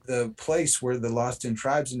the place where the lost 10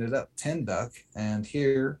 tribes ended up, Tenduk. And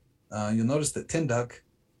here you'll notice that Tenduk,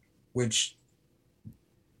 which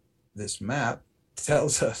this map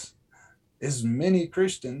tells us is many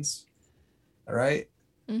Christians, all right?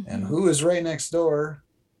 And who is right next door?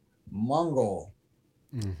 Mongol.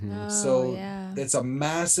 So it's a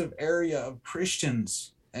massive area of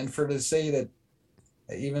Christians. And for to say that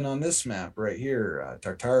even on this map right here,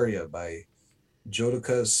 Tartaria by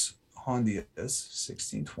Jodocus Hondius,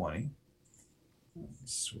 1620.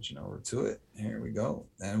 Switching over to it. Here we go.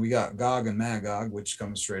 And we got Gog and Magog, which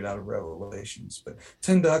comes straight out of Revelations. But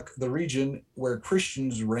Tinduk, the region where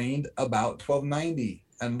Christians reigned about 1290.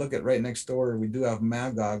 And look at right next door, we do have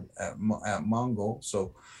Magog at Mongol.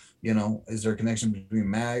 So, is there a connection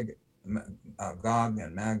between Gog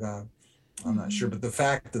and Magog? I'm not sure. But the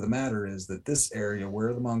fact of the matter is that this area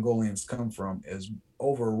where the Mongolians come from is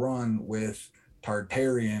overrun with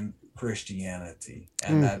Tartarian Christianity,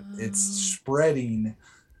 and that it's spreading.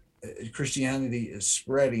 Christianity is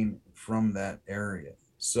spreading from that area.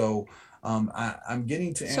 So I'm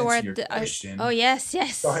getting to answer your question.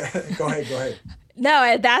 Yes. Go ahead.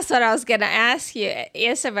 No, that's what I was going to ask you.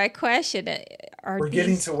 Answer my question. We're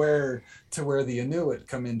getting to where the Inuit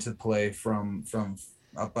come into play from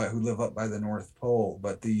who live up by the North Pole.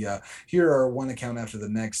 But here are one account after the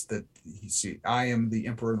next that you see. I am the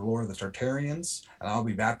Emperor and the Lord of the Tartarians, and I'll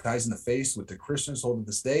be baptized in the face with the Christians hold to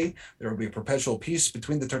this day. There will be a perpetual peace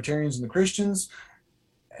between the Tartarians and the Christians,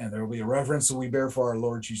 and there will be a reverence that we bear for our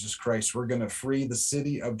Lord Jesus Christ. We're going to free the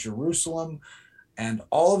city of Jerusalem and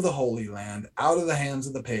all of the Holy Land out of the hands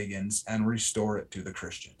of the pagans and restore it to the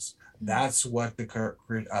Christians. That's what the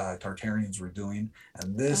Tartarians were doing.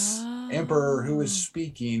 And this emperor who is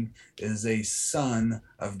speaking is a son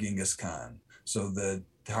of Genghis Khan. So the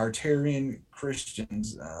Tartarian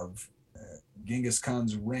Christians of Genghis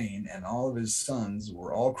Khan's reign and all of his sons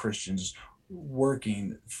were all Christians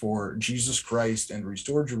working for Jesus Christ and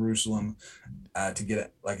restore Jerusalem to get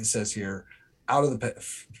it, like it says here, out of the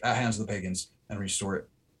hands of the pagans and restore it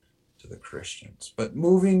to the Christians. But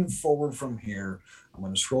moving forward from here, I'm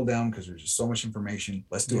going to scroll down because there's just so much information.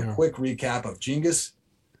 Let's do a quick recap of Genghis.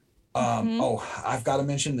 I've got to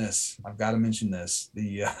mention this.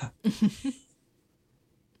 The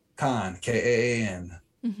Khan, K-A-A-N,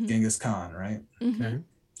 Genghis Khan, right? Okay.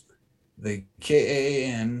 The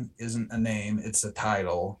K-A-A-N isn't a name, it's a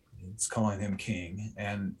title. It's calling him king,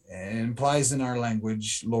 and it implies in our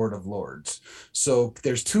language, Lord of Lords. So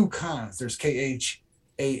there's two Khans. There's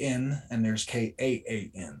K-H-A-N and there's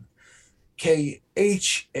K-A-A-N.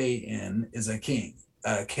 K-H-A-N is a king.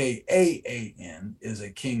 K-A-A-N is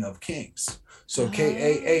a king of kings. So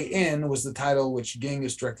K-A-A-N was the title which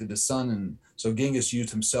Genghis directed his son, and so Genghis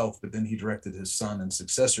used himself, but then he directed his son and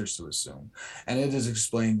successors to assume. And it is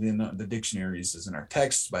explained in the dictionaries as in our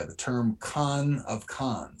texts by the term Khan of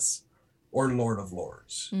Khans, or Lord of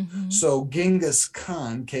Lords. So Genghis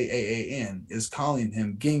Khan, K-A-A-N, is calling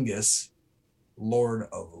him Genghis, Lord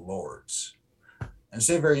of Lords. And it's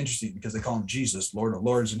very interesting because they call him Jesus, Lord of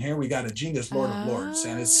Lords, and here we got a Genghis, Lord of Lords,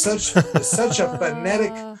 and it's such a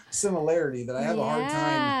phonetic similarity that I have a hard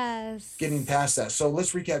time getting past that. So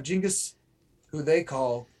let's recap. Genghis, who they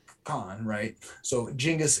call Khan, right? So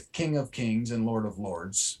Genghis, King of Kings and Lord of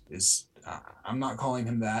Lords, is I'm not calling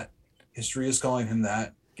him that. History is calling him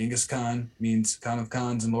that. Genghis Khan means Khan of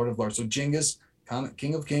Khans and Lord of Lords. So Genghis,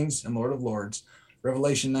 King of Kings and Lord of Lords.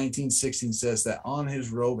 Revelation 19:16 says that on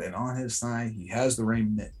his robe and on his thigh he has the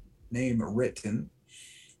name written,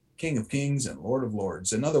 King of Kings and Lord of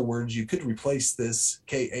Lords. In other words, you could replace this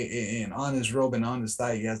K-A-A-N. On his robe and on his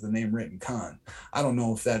thigh he has the name written, Khan. I don't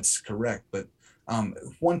know if that's correct, but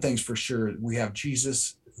one thing's for sure. We have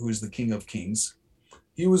Jesus, who is the King of Kings.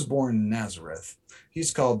 He was born in Nazareth.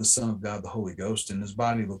 He's called the Son of God, the Holy Ghost, and his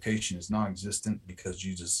body location is non-existent because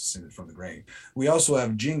Jesus ascended from the grave. We also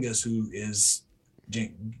have Genghis, who is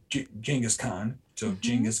Genghis Khan, so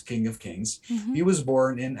Genghis, King of Kings. He was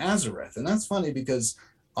born in Nazareth, and that's funny because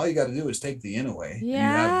all you got to do is take the N away. Yeah.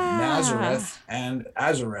 You have Nazareth and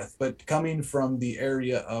Azareth, but coming from the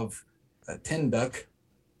area of Tinduk,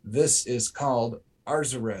 this is called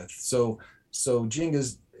Arzareth. So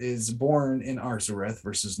Genghis is born in Arzareth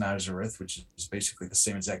versus Nazareth, which is basically the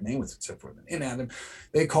same exact name, except for in Adam.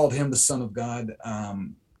 They called him the Son of God.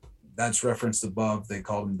 That's referenced above. They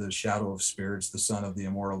called him the shadow of spirits, the son of the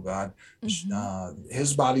immortal God.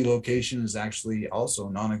 His body location is actually also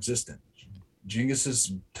non-existent.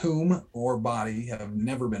 Genghis's tomb or body have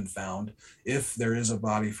never been found. If there is a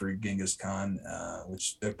body for Genghis Khan,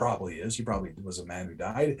 which there probably is, he probably was a man who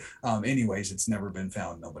died. Anyways, it's never been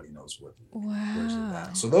found. Nobody knows where's it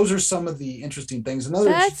at. So those are some of the interesting things.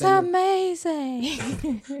 That's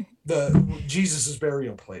amazing. The Jesus's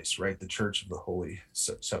burial place, right? The Church of the Holy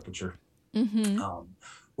Sepulchre.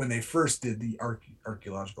 When they first did the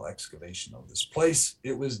archaeological excavation of this place,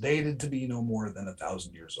 it was dated to be no more than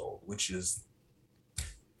 1,000 years old, which is,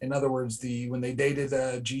 in other words, when they dated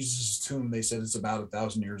Jesus' tomb, they said it's about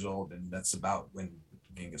 1,000 years old, and that's about when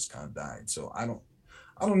Genghis Khan died. So I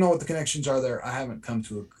don't know what the connections are there. I haven't come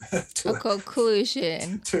to a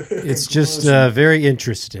conclusion. It's just very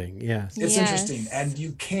interesting. Yeah, it's interesting, and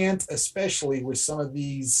you can't, especially with some of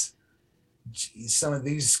these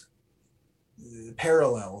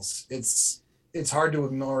parallels. It's hard to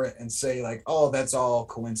ignore it and say like, oh, that's all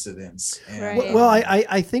coincidence. And, right. Well,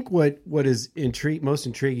 I think what is most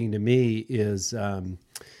intriguing to me is I'm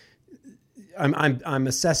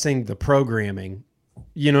assessing the programming.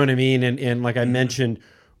 You know what I mean? And like I mentioned,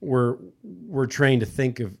 we're trained to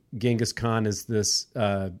think of Genghis Khan as this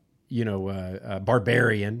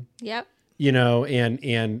barbarian. Yep. You know,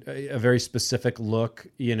 and a very specific look.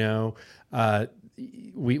 You know,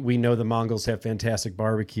 we know the Mongols have fantastic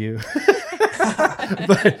barbecue.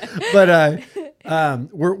 but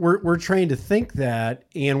we're trained to think that,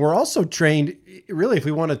 and we're also trained, really, if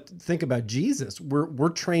we want to think about Jesus, we're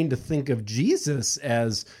trained to think of Jesus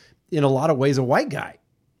as, in a lot of ways, a white guy,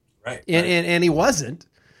 right? And he wasn't,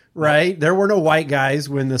 right? There were no white guys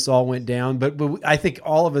when this all went down, but I think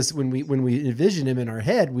all of us, when we envision him in our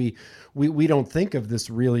head, we don't think of this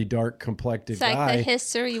really dark complected guy. It's like the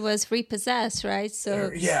history was repossessed, right?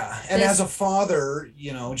 So yeah, and as a father,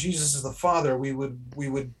 Jesus is the father. We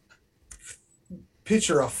would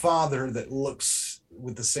picture a father that looks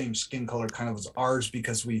with the same skin color kind of as ours,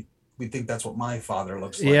 because we think that's what my father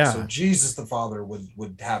looks like. Yeah. So Jesus the father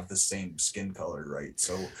would have the same skin color, right?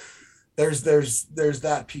 So there's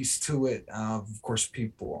that piece to it. Of course,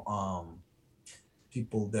 people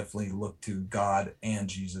definitely look to God and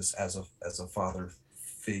Jesus as a father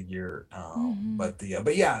figure.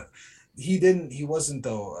 But yeah, he wasn't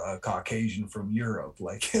though a Caucasian from Europe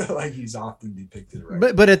like he's often depicted,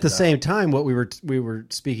 right? But at the same time, what we were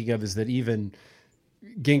speaking of is that even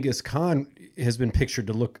Genghis Khan has been pictured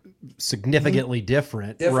to look significantly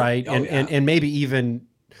different, right? Oh, and maybe even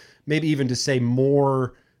to say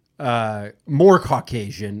more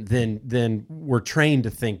Caucasian than we're trained to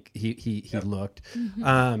think he looked.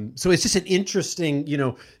 So it's just an interesting,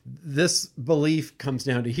 this belief comes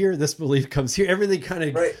down to here, this belief comes here. Everything kind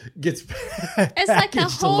of gets it's like the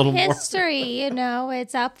whole history,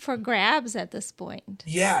 it's up for grabs at this point.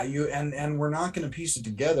 Yeah, and we're not going to piece it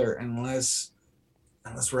together unless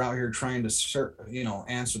we're out here trying to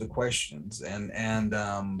answer the questions and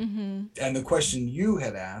the question you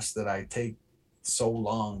had asked that I take so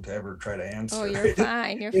long to ever try to answer. Oh, you're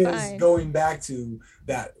fine. You're fine. Going back to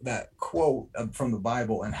that quote from the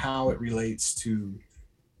Bible and how it relates to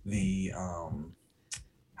the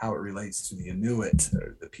how it relates to the Inuit,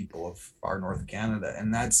 the people of far north Canada.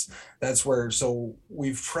 And that's where, so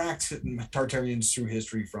we've tracked Tartarians through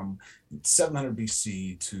history from 700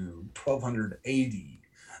 BC to 1200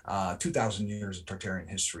 AD, 2,000 years of Tartarian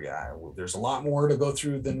history. There's a lot more to go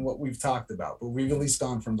through than what we've talked about, but we've at least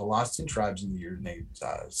gone from the lost in tribes in the year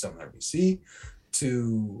 700 BC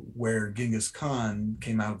to where Genghis Khan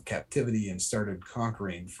came out of captivity and started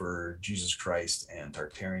conquering for Jesus Christ and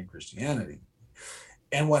Tartarian Christianity.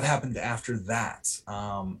 And what happened after that?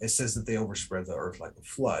 It says that they overspread the earth like a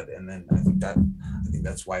flood, and then I think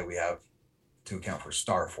that's why we have to account for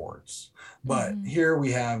star forts. But here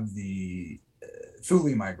we have the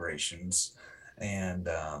Thule migrations, and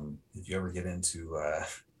if you ever get into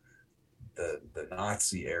the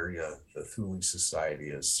Nazi area, the Thule Society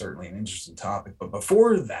is certainly an interesting topic. But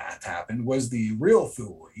before that happened was the real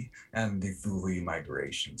Thule and the Thule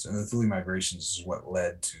migrations. And the Thule migrations is what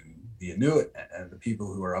led to the Inuit and the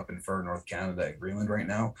people who are up in far north Canada and Greenland right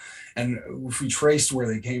now. And if we traced where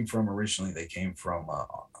they came from originally, they came from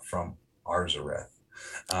Arzareth.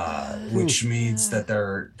 Which means that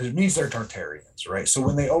they're Tartarians, right? So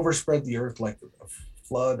when they overspread the earth like a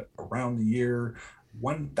flood around the year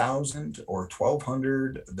 1000 or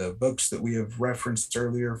 1200, the books that we have referenced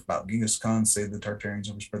earlier about Genghis Khan say the Tartarians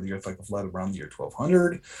overspread the earth like a flood around the year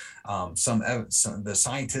 1200. Some the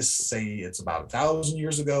scientists say it's about 1,000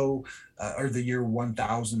 years ago, or the year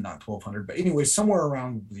 1000, not 1200. But anyway, somewhere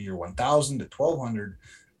around the year 1000 to 1200,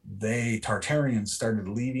 Tartarians started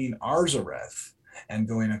leaving Arzareth and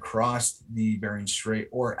going across the Bering Strait,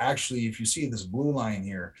 or actually, if you see this blue line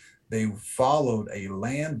here, they followed a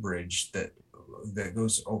land bridge that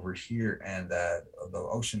goes over here, and the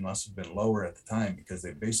ocean must have been lower at the time because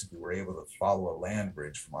they basically were able to follow a land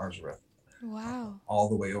bridge from Arzareth all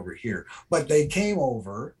the way over here. But they came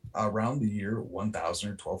over around the year 1000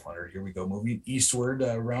 or 1200. Here we go, moving eastward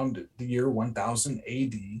around the year 1000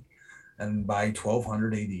 AD. And by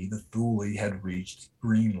 1200 AD, the Thule had reached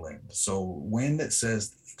Greenland. So when it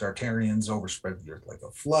says Tartarians overspread the earth like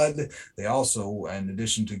a flood, they also, in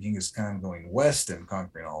addition to Genghis Khan going west and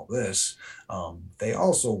conquering all this, they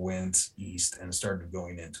also went east and started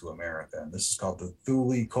going into America. And this is called the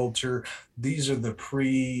Thule culture. These are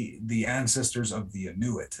the ancestors of the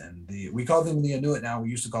Inuit. And we call them the Inuit now.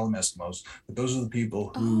 We used to call them Eskimos, but those are the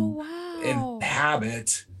people who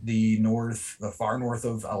inhabit the far north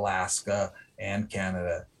of Alaska and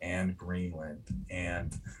Canada and Greenland.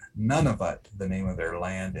 And Nunavut, the name of their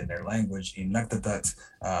land in their language, Inuktitut,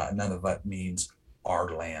 Nunavut means our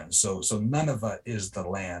land. So Nunavut is the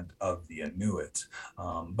land of the Inuit.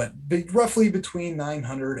 But roughly between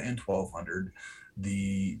 900 and 1200,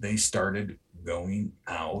 they started going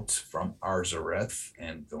out from Arzareth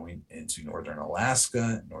and going into northern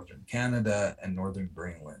Alaska, northern Canada, and northern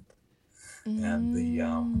Greenland.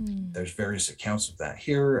 And there's various accounts of that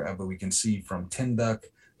here, but we can see from Tinduck,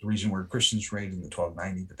 the region where Christians raided in the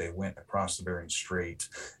 1290, that they went across the Bering Strait.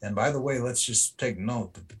 And by the way, let's just take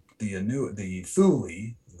note that the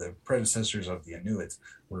Thule, the predecessors of the Inuit,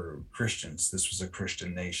 were Christians. This was a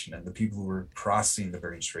Christian nation, and the people who were crossing the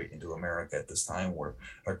Bering Strait into America at this time were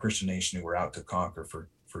a Christian nation who were out to conquer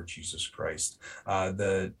for Jesus Christ.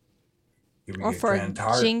 For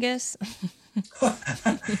Genghis.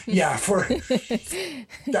 Yeah,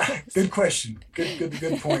 good question.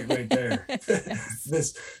 Good point right there.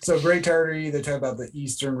 So Great Tartary, they talk about the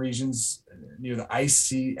eastern regions near the Ice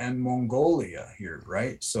Sea and Mongolia here,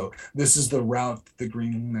 right? So this is the route the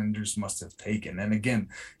Greenlanders must have taken. And again,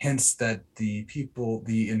 hence that the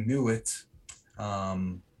Inuit,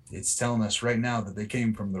 it's telling us right now that they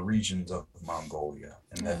came from the regions of Mongolia,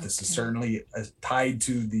 and that this is certainly tied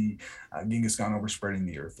to the Genghis Khan overspreading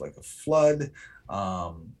the earth like a flood.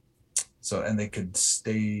 And they could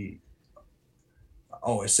stay.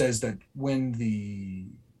 It says that when the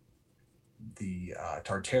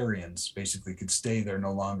Tartarians basically could stay there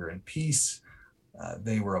no longer in peace,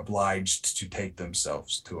 they were obliged to take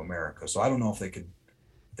themselves to America. So I don't know if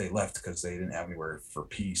they left because they didn't have anywhere for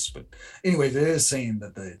peace. But anyway, it is saying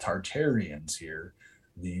that the Tartarians here,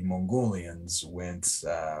 the Mongolians, went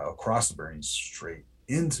across the Bering Strait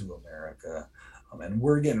into America. And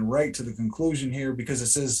we're getting right to the conclusion here, because it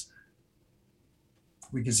says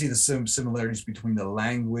we can see the similarities between the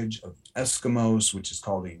language of Eskimos, which is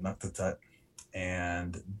called Inuktitut,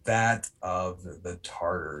 and that of the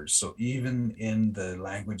Tartars. So even in the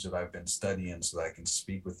language that I've been studying so that I can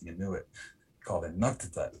speak with the Inuit, called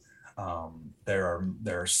Inuktitut, there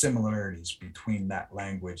are similarities between that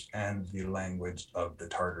language and the language of the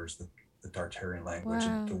Tartars, the Tartarian language.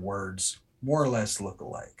 And the words more or less look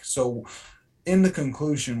alike. So in the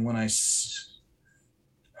conclusion, when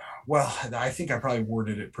well, I think I probably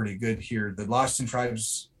worded it pretty good here. The lost in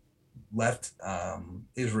tribes left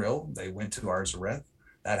Israel. They went to Arzareth.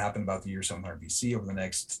 That happened about the year 700 BC. Over the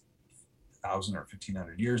next 1,000 or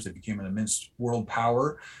 1,500 years, they became an immense world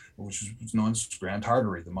power, which was known as Grand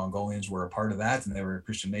Tartary. The Mongolians were a part of that, and they were a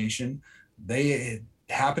Christian nation. They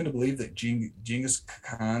happened to believe that Genghis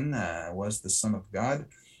Khan was the son of God.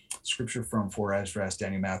 Scripture from 4 Esdras,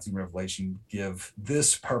 Daniel, Matthew, and Revelation give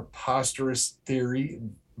this preposterous theory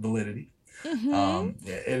validity.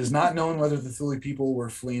 It is not known whether the Thule people were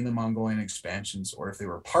fleeing the Mongolian expansions or if they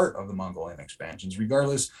were part of the Mongolian expansions.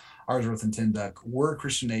 Regardless, Arzareth and Tinduk were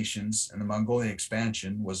Christian nations, and the Mongolian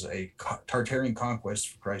expansion was a Tartarian conquest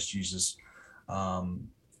for Christ Jesus.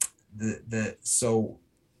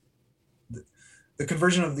 The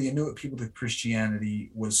conversion of the Inuit people to Christianity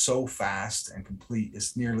was so fast and complete,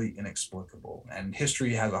 it's nearly inexplicable. And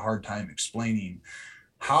history has a hard time explaining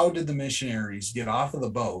how did the missionaries get off of the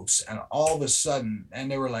boats and all of a sudden,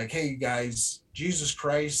 and they were like, hey guys, Jesus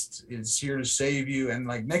Christ is here to save you. And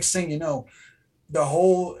like, next thing you know, the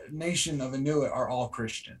whole nation of Inuit are all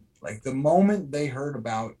Christian. Like the moment they heard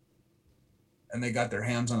about and they got their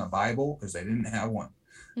hands on a Bible, because they didn't have one,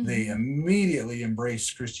 they immediately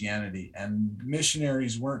embraced Christianity, and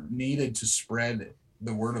missionaries weren't needed to spread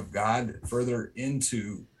the word of God further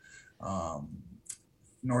into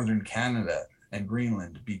northern Canada and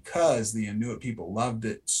Greenland, because the Inuit people loved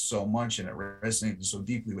it so much and it resonated so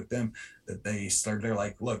deeply with them that they're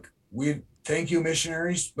like, look, we thank you,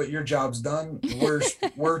 missionaries, but your job's done.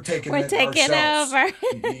 We're taking it ourselves. Over.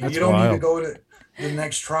 You don't need to go to the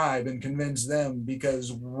next tribe and convince them,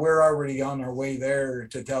 because we're already on our way there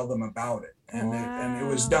to tell them about it. And it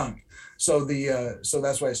was done. So so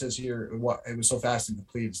that's why it says here, it was so fast and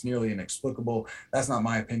complete, it's nearly inexplicable. That's not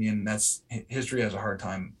my opinion. That's history has a hard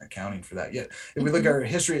time accounting for that. Yet if we look at our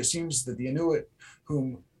history, it seems that the Inuit,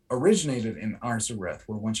 whom originated in Arzareth,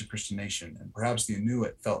 were once a Christian nation, and perhaps the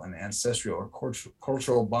Inuit felt an ancestral or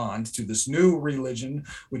cultural bond to this new religion,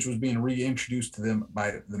 which was being reintroduced to them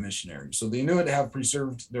by the missionaries. So the Inuit have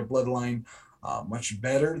preserved their bloodline much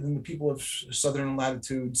better than the people of southern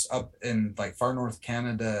latitudes. Up in like far north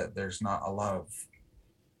Canada, there's not a lot of,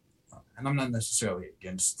 and I'm not necessarily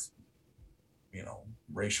against,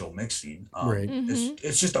 racial mixing. Right.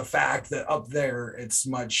 It's just a fact that up there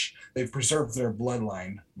they've preserved their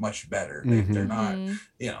bloodline much better. They're not,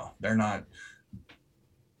 they're not.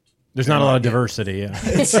 There's not a lot of diversity. Yeah.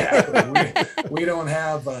 Exactly. we don't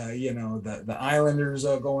have, the islanders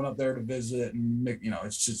going up there to visit, and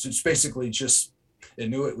it's basically just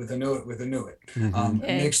Inuit with Inuit with Inuit,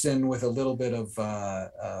 mixed in with a little bit of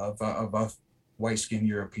white-skinned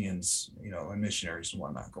Europeans, and missionaries and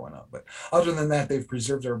whatnot going up. But other than that, they've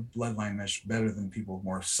preserved their bloodline much better than people of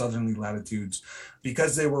more southerly latitudes,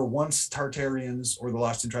 because they were once Tartarians or the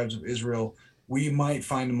lost in tribes of Israel. We might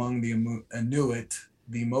find among the Inuit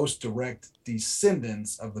the most direct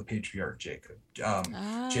descendants of the patriarch Jacob.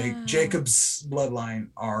 Jacob's bloodline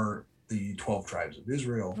are the 12 tribes of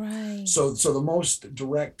Israel. Right. So the most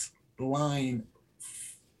direct bloodline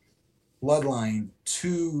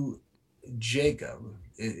to Jacob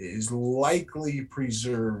is likely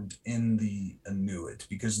preserved in the Inuit,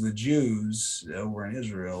 because the Jews over in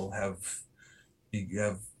Israel have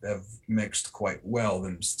mixed quite well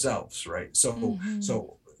themselves, right? So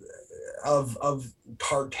of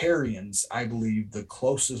Tartarians, I believe the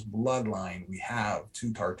closest bloodline we have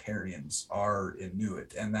to Tartarians are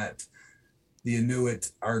Inuit, and that the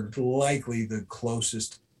Inuit are likely the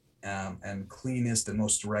closest and cleanest and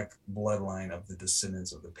most direct bloodline of the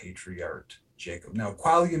descendants of the patriarch Jacob. Now,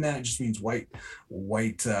 Qualyunat just means white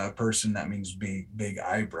person. That means big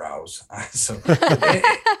eyebrows. So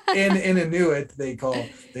in Inuit, they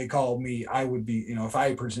call me. I would be, if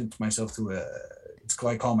I present myself to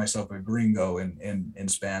I call myself a gringo in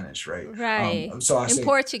Spanish, right? Right. So I say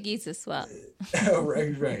Portuguese as well.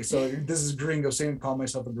 right. So this is gringo. Same, call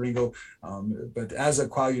myself a gringo. But as a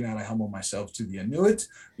Qualyunat, I humble myself to the Inuit,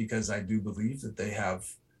 because I do believe that they have,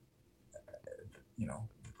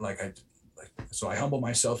 so I humble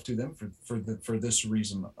myself to them for this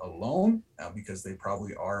reason alone, because they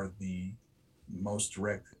probably are the most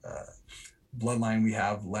direct bloodline we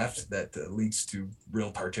have left that leads to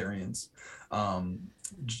real Tartarians.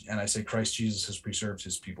 And I say Christ Jesus has preserved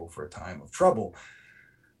his people for a time of trouble.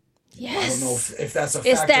 Yes. I don't know if that's a fact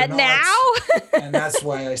Is that or not. now? And that's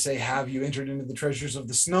why I say, have you entered into the treasures of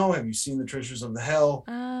the snow? Have you seen the treasures of the hell?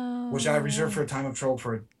 Which I reserve for a time of trouble,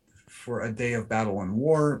 for a day of battle and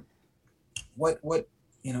war. What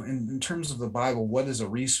in terms of the Bible, what is a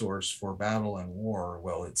resource for battle and war?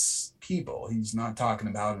 Well, it's people. He's not talking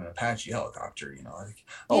about an Apache helicopter, like,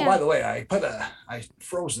 oh, by the way, I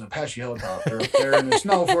froze an Apache helicopter up there in the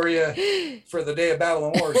snow for you for the day of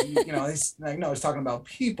battle and war. So, he's like, no, he's talking about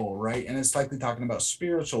people, right? And it's likely talking about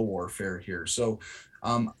spiritual warfare here. So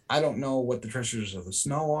I don't know what the treasures of the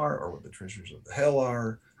snow are or what the treasures of the hell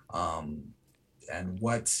are. And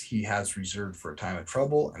what he has reserved for a time of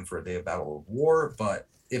trouble and for a day of battle of war. But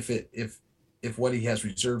if what he has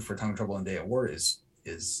reserved for a time of trouble and day of war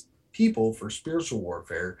is people for spiritual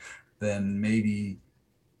warfare, then maybe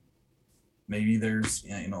there's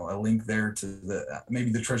a link there to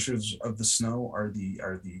maybe the treasures of the snow are the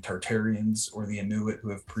Tartarians or the Inuit who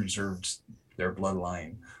have preserved their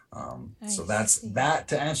bloodline. So that's that.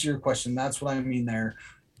 To answer your question, that's what I mean there.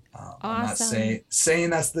 Awesome. I'm not saying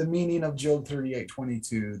that's the meaning of Job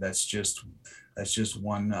 38:22. That's just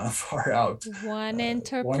one far out one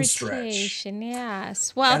interpretation.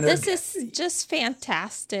 Yes. Well, this is just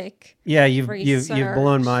fantastic. Yeah, you've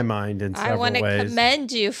blown my mind in several ways. I want to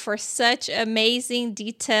commend you for such amazing,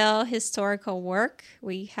 detailed historical work.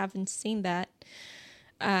 We haven't seen that.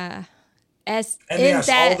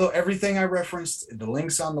 Everything I referenced, the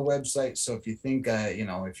links on the website. So if you think,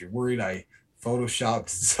 if you're worried, I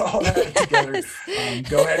photoshopped all that together.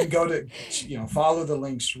 Go ahead and go to, follow the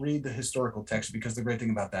links, read the historical text, because the great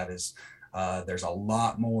thing about that is there's a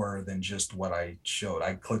lot more than just what I showed.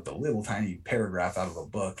 I clicked a little tiny paragraph out of a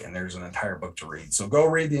book and there's an entire book to read. So go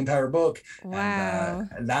read the entire book. Wow.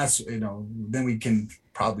 And that's, then we can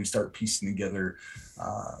probably start piecing together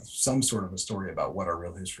some sort of a story about what our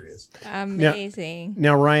real history is. Amazing.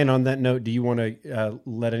 Now, Ryan, on that note, do you want to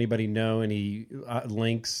let anybody know any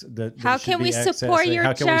links that how can we support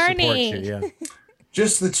your journey? We support you? Yeah.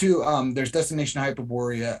 Just the two. There's Destination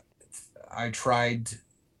Hyperborea. I tried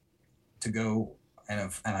to go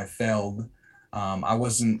and I failed. I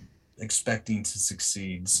wasn't expecting to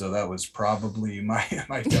succeed, so that was probably my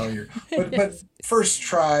failure. But first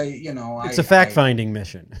try, it's a fact-finding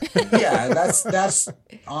mission. Yeah, that's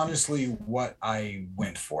honestly what I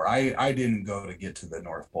went for. I didn't go to get to the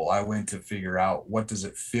North Pole. I went to figure out what does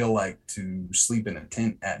it feel like to sleep in a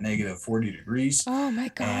tent at negative 40 degrees. Oh my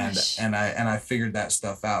gosh. And I figured that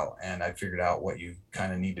stuff out, and I figured out what you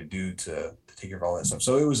kind of need to do to take care of all that stuff.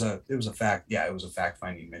 So it was a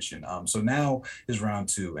fact-finding mission. So now is round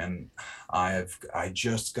 2, and I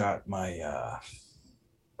just got my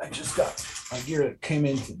gear that came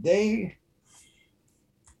in today.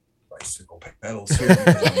 Bicycle pedals here.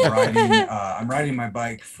 I'm riding my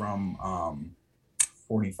bike from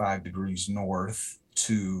 45 degrees north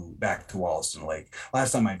back to Wollaston Lake.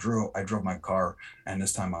 Last time I drove my car, and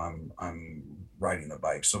this time I'm riding the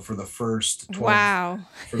bike. So for the first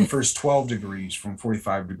 12 degrees, from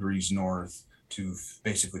 45 degrees north to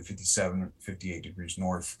basically 57, 58 degrees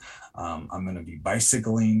north, I'm going to be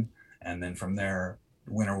bicycling, and then from there,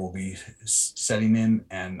 winter will be setting in,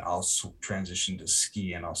 and I'll transition to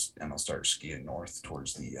ski, and I'll start skiing north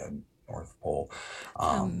towards the North Pole.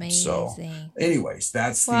 Amazing. So, anyways,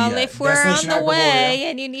 that's if we're on the way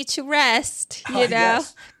and you need to rest,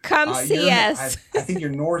 yes. Come see us. I think you're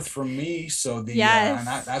north from me, so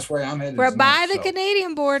yes. That's where I'm headed. We're by the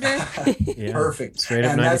Canadian border. Yeah. Perfect. Straight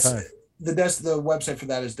up 95. The website for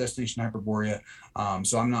that is Destination Hyperborea.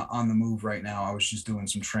 So I'm not on the move right now. I was just doing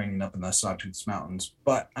some training up in the Sawtooth Mountains,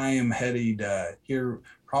 but I am headed here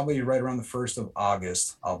probably right around the 1st of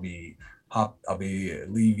August. I'll be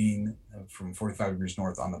leaving from 45 degrees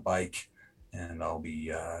north on the bike, and I'll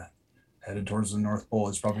be headed towards the North Pole.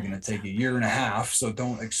 It's probably going to take a year and a half, so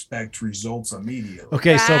don't expect results immediately.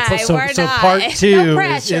 Okay, so part 2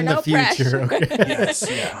 is in the future. Okay. Yes,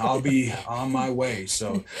 yeah, I'll be on my way.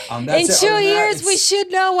 So in 2 years, we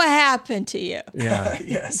should know what happened to you. Yeah.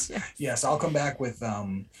 Yes. I'll come back with.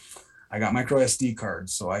 I got micro SD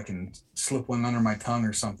cards, so I can slip one under my tongue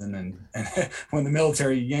or something, and when the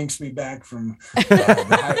military yanks me back from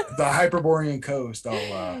the Hyperborean coast,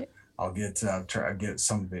 I'll get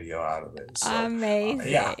some video out of it. So,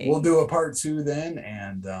 amazing. We'll do a part 2 then,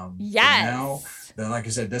 and yes. Now, then, like I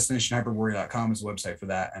said, destinationhyperborea.com is the website for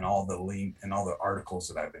that, and all the link and all the articles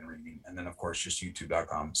that I've been reading, and then of course just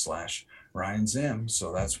youtube.com/Ryan Zehm.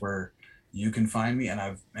 So that's where you can find me,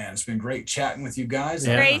 and it's been great chatting with you guys.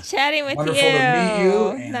 Yeah. Great chatting with Wonderful to meet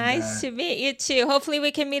you. And, nice to meet you too. Hopefully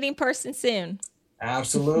we can meet in person soon.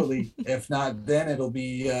 Absolutely. If not, then it'll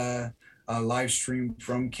be a live stream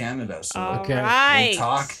from Canada. So we'll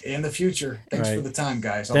talk in the future. Thanks for the time,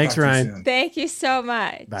 guys. Thanks, Ryan. Soon. Thank you so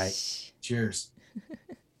much. Bye. Cheers.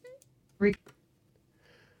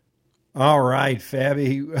 All right,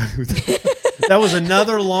 Fabby. That was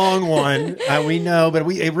another long one. We know, but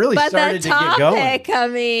it really started to get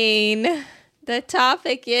going. The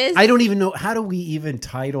topic is. I don't even know. How do we even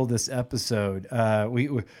title this episode?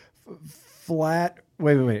 Flat.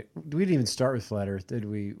 Wait. We didn't even start with flat Earth, did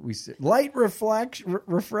we? We said light refraction,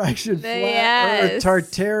 flat Earth,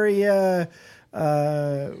 Tartaria.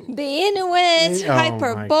 The Inuit,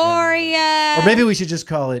 Hyperborea. Or maybe we should just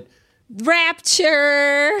call it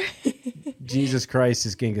Rapture. Jesus Christ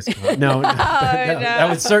is Genghis Khan. No, that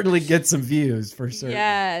would certainly get some views for certain.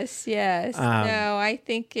 Yes. No, I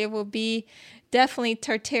think it will be definitely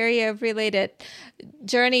Tartaria related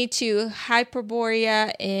journey to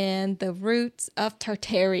Hyperborea and the roots of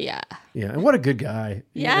Tartaria. Yeah, and what a good guy.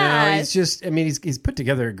 Yeah, he's just. I mean, he's put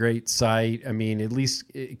together a great site. I mean, at least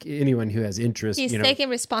anyone who has interest. He's taking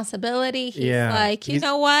responsibility. He's like, you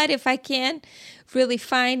know what? If I can't really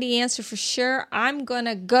find the answer for sure, I'm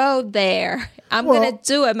gonna go there. I'm gonna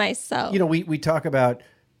do it myself. We talk about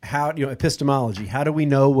how epistemology. How do we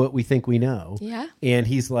know what we think we know? Yeah. And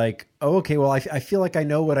he's like, oh, okay. Well, I feel like I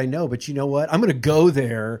know what I know, but you know what? I'm going to go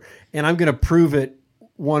there and I'm going to prove it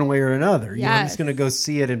one way or another. Yes. I'm just going to go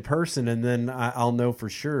see it in person, and then I'll know for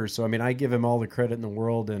sure. So, I mean, I give him all the credit in the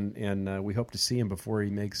world, and we hope to see him before he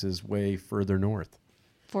makes his way further north.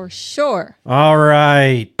 For sure. All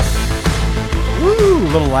right. Woo, a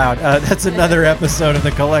little loud. That's another episode of the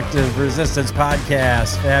Collective Resistance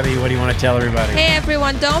Podcast. Abby, what do you want to tell everybody? Hey,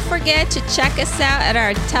 everyone, don't forget to check us out at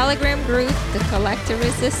our Telegram group, the Collective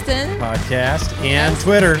Resistance Podcast, and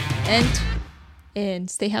Twitter. And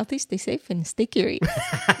stay healthy, stay safe, and stay curious.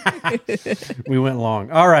 We went long.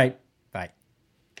 All right.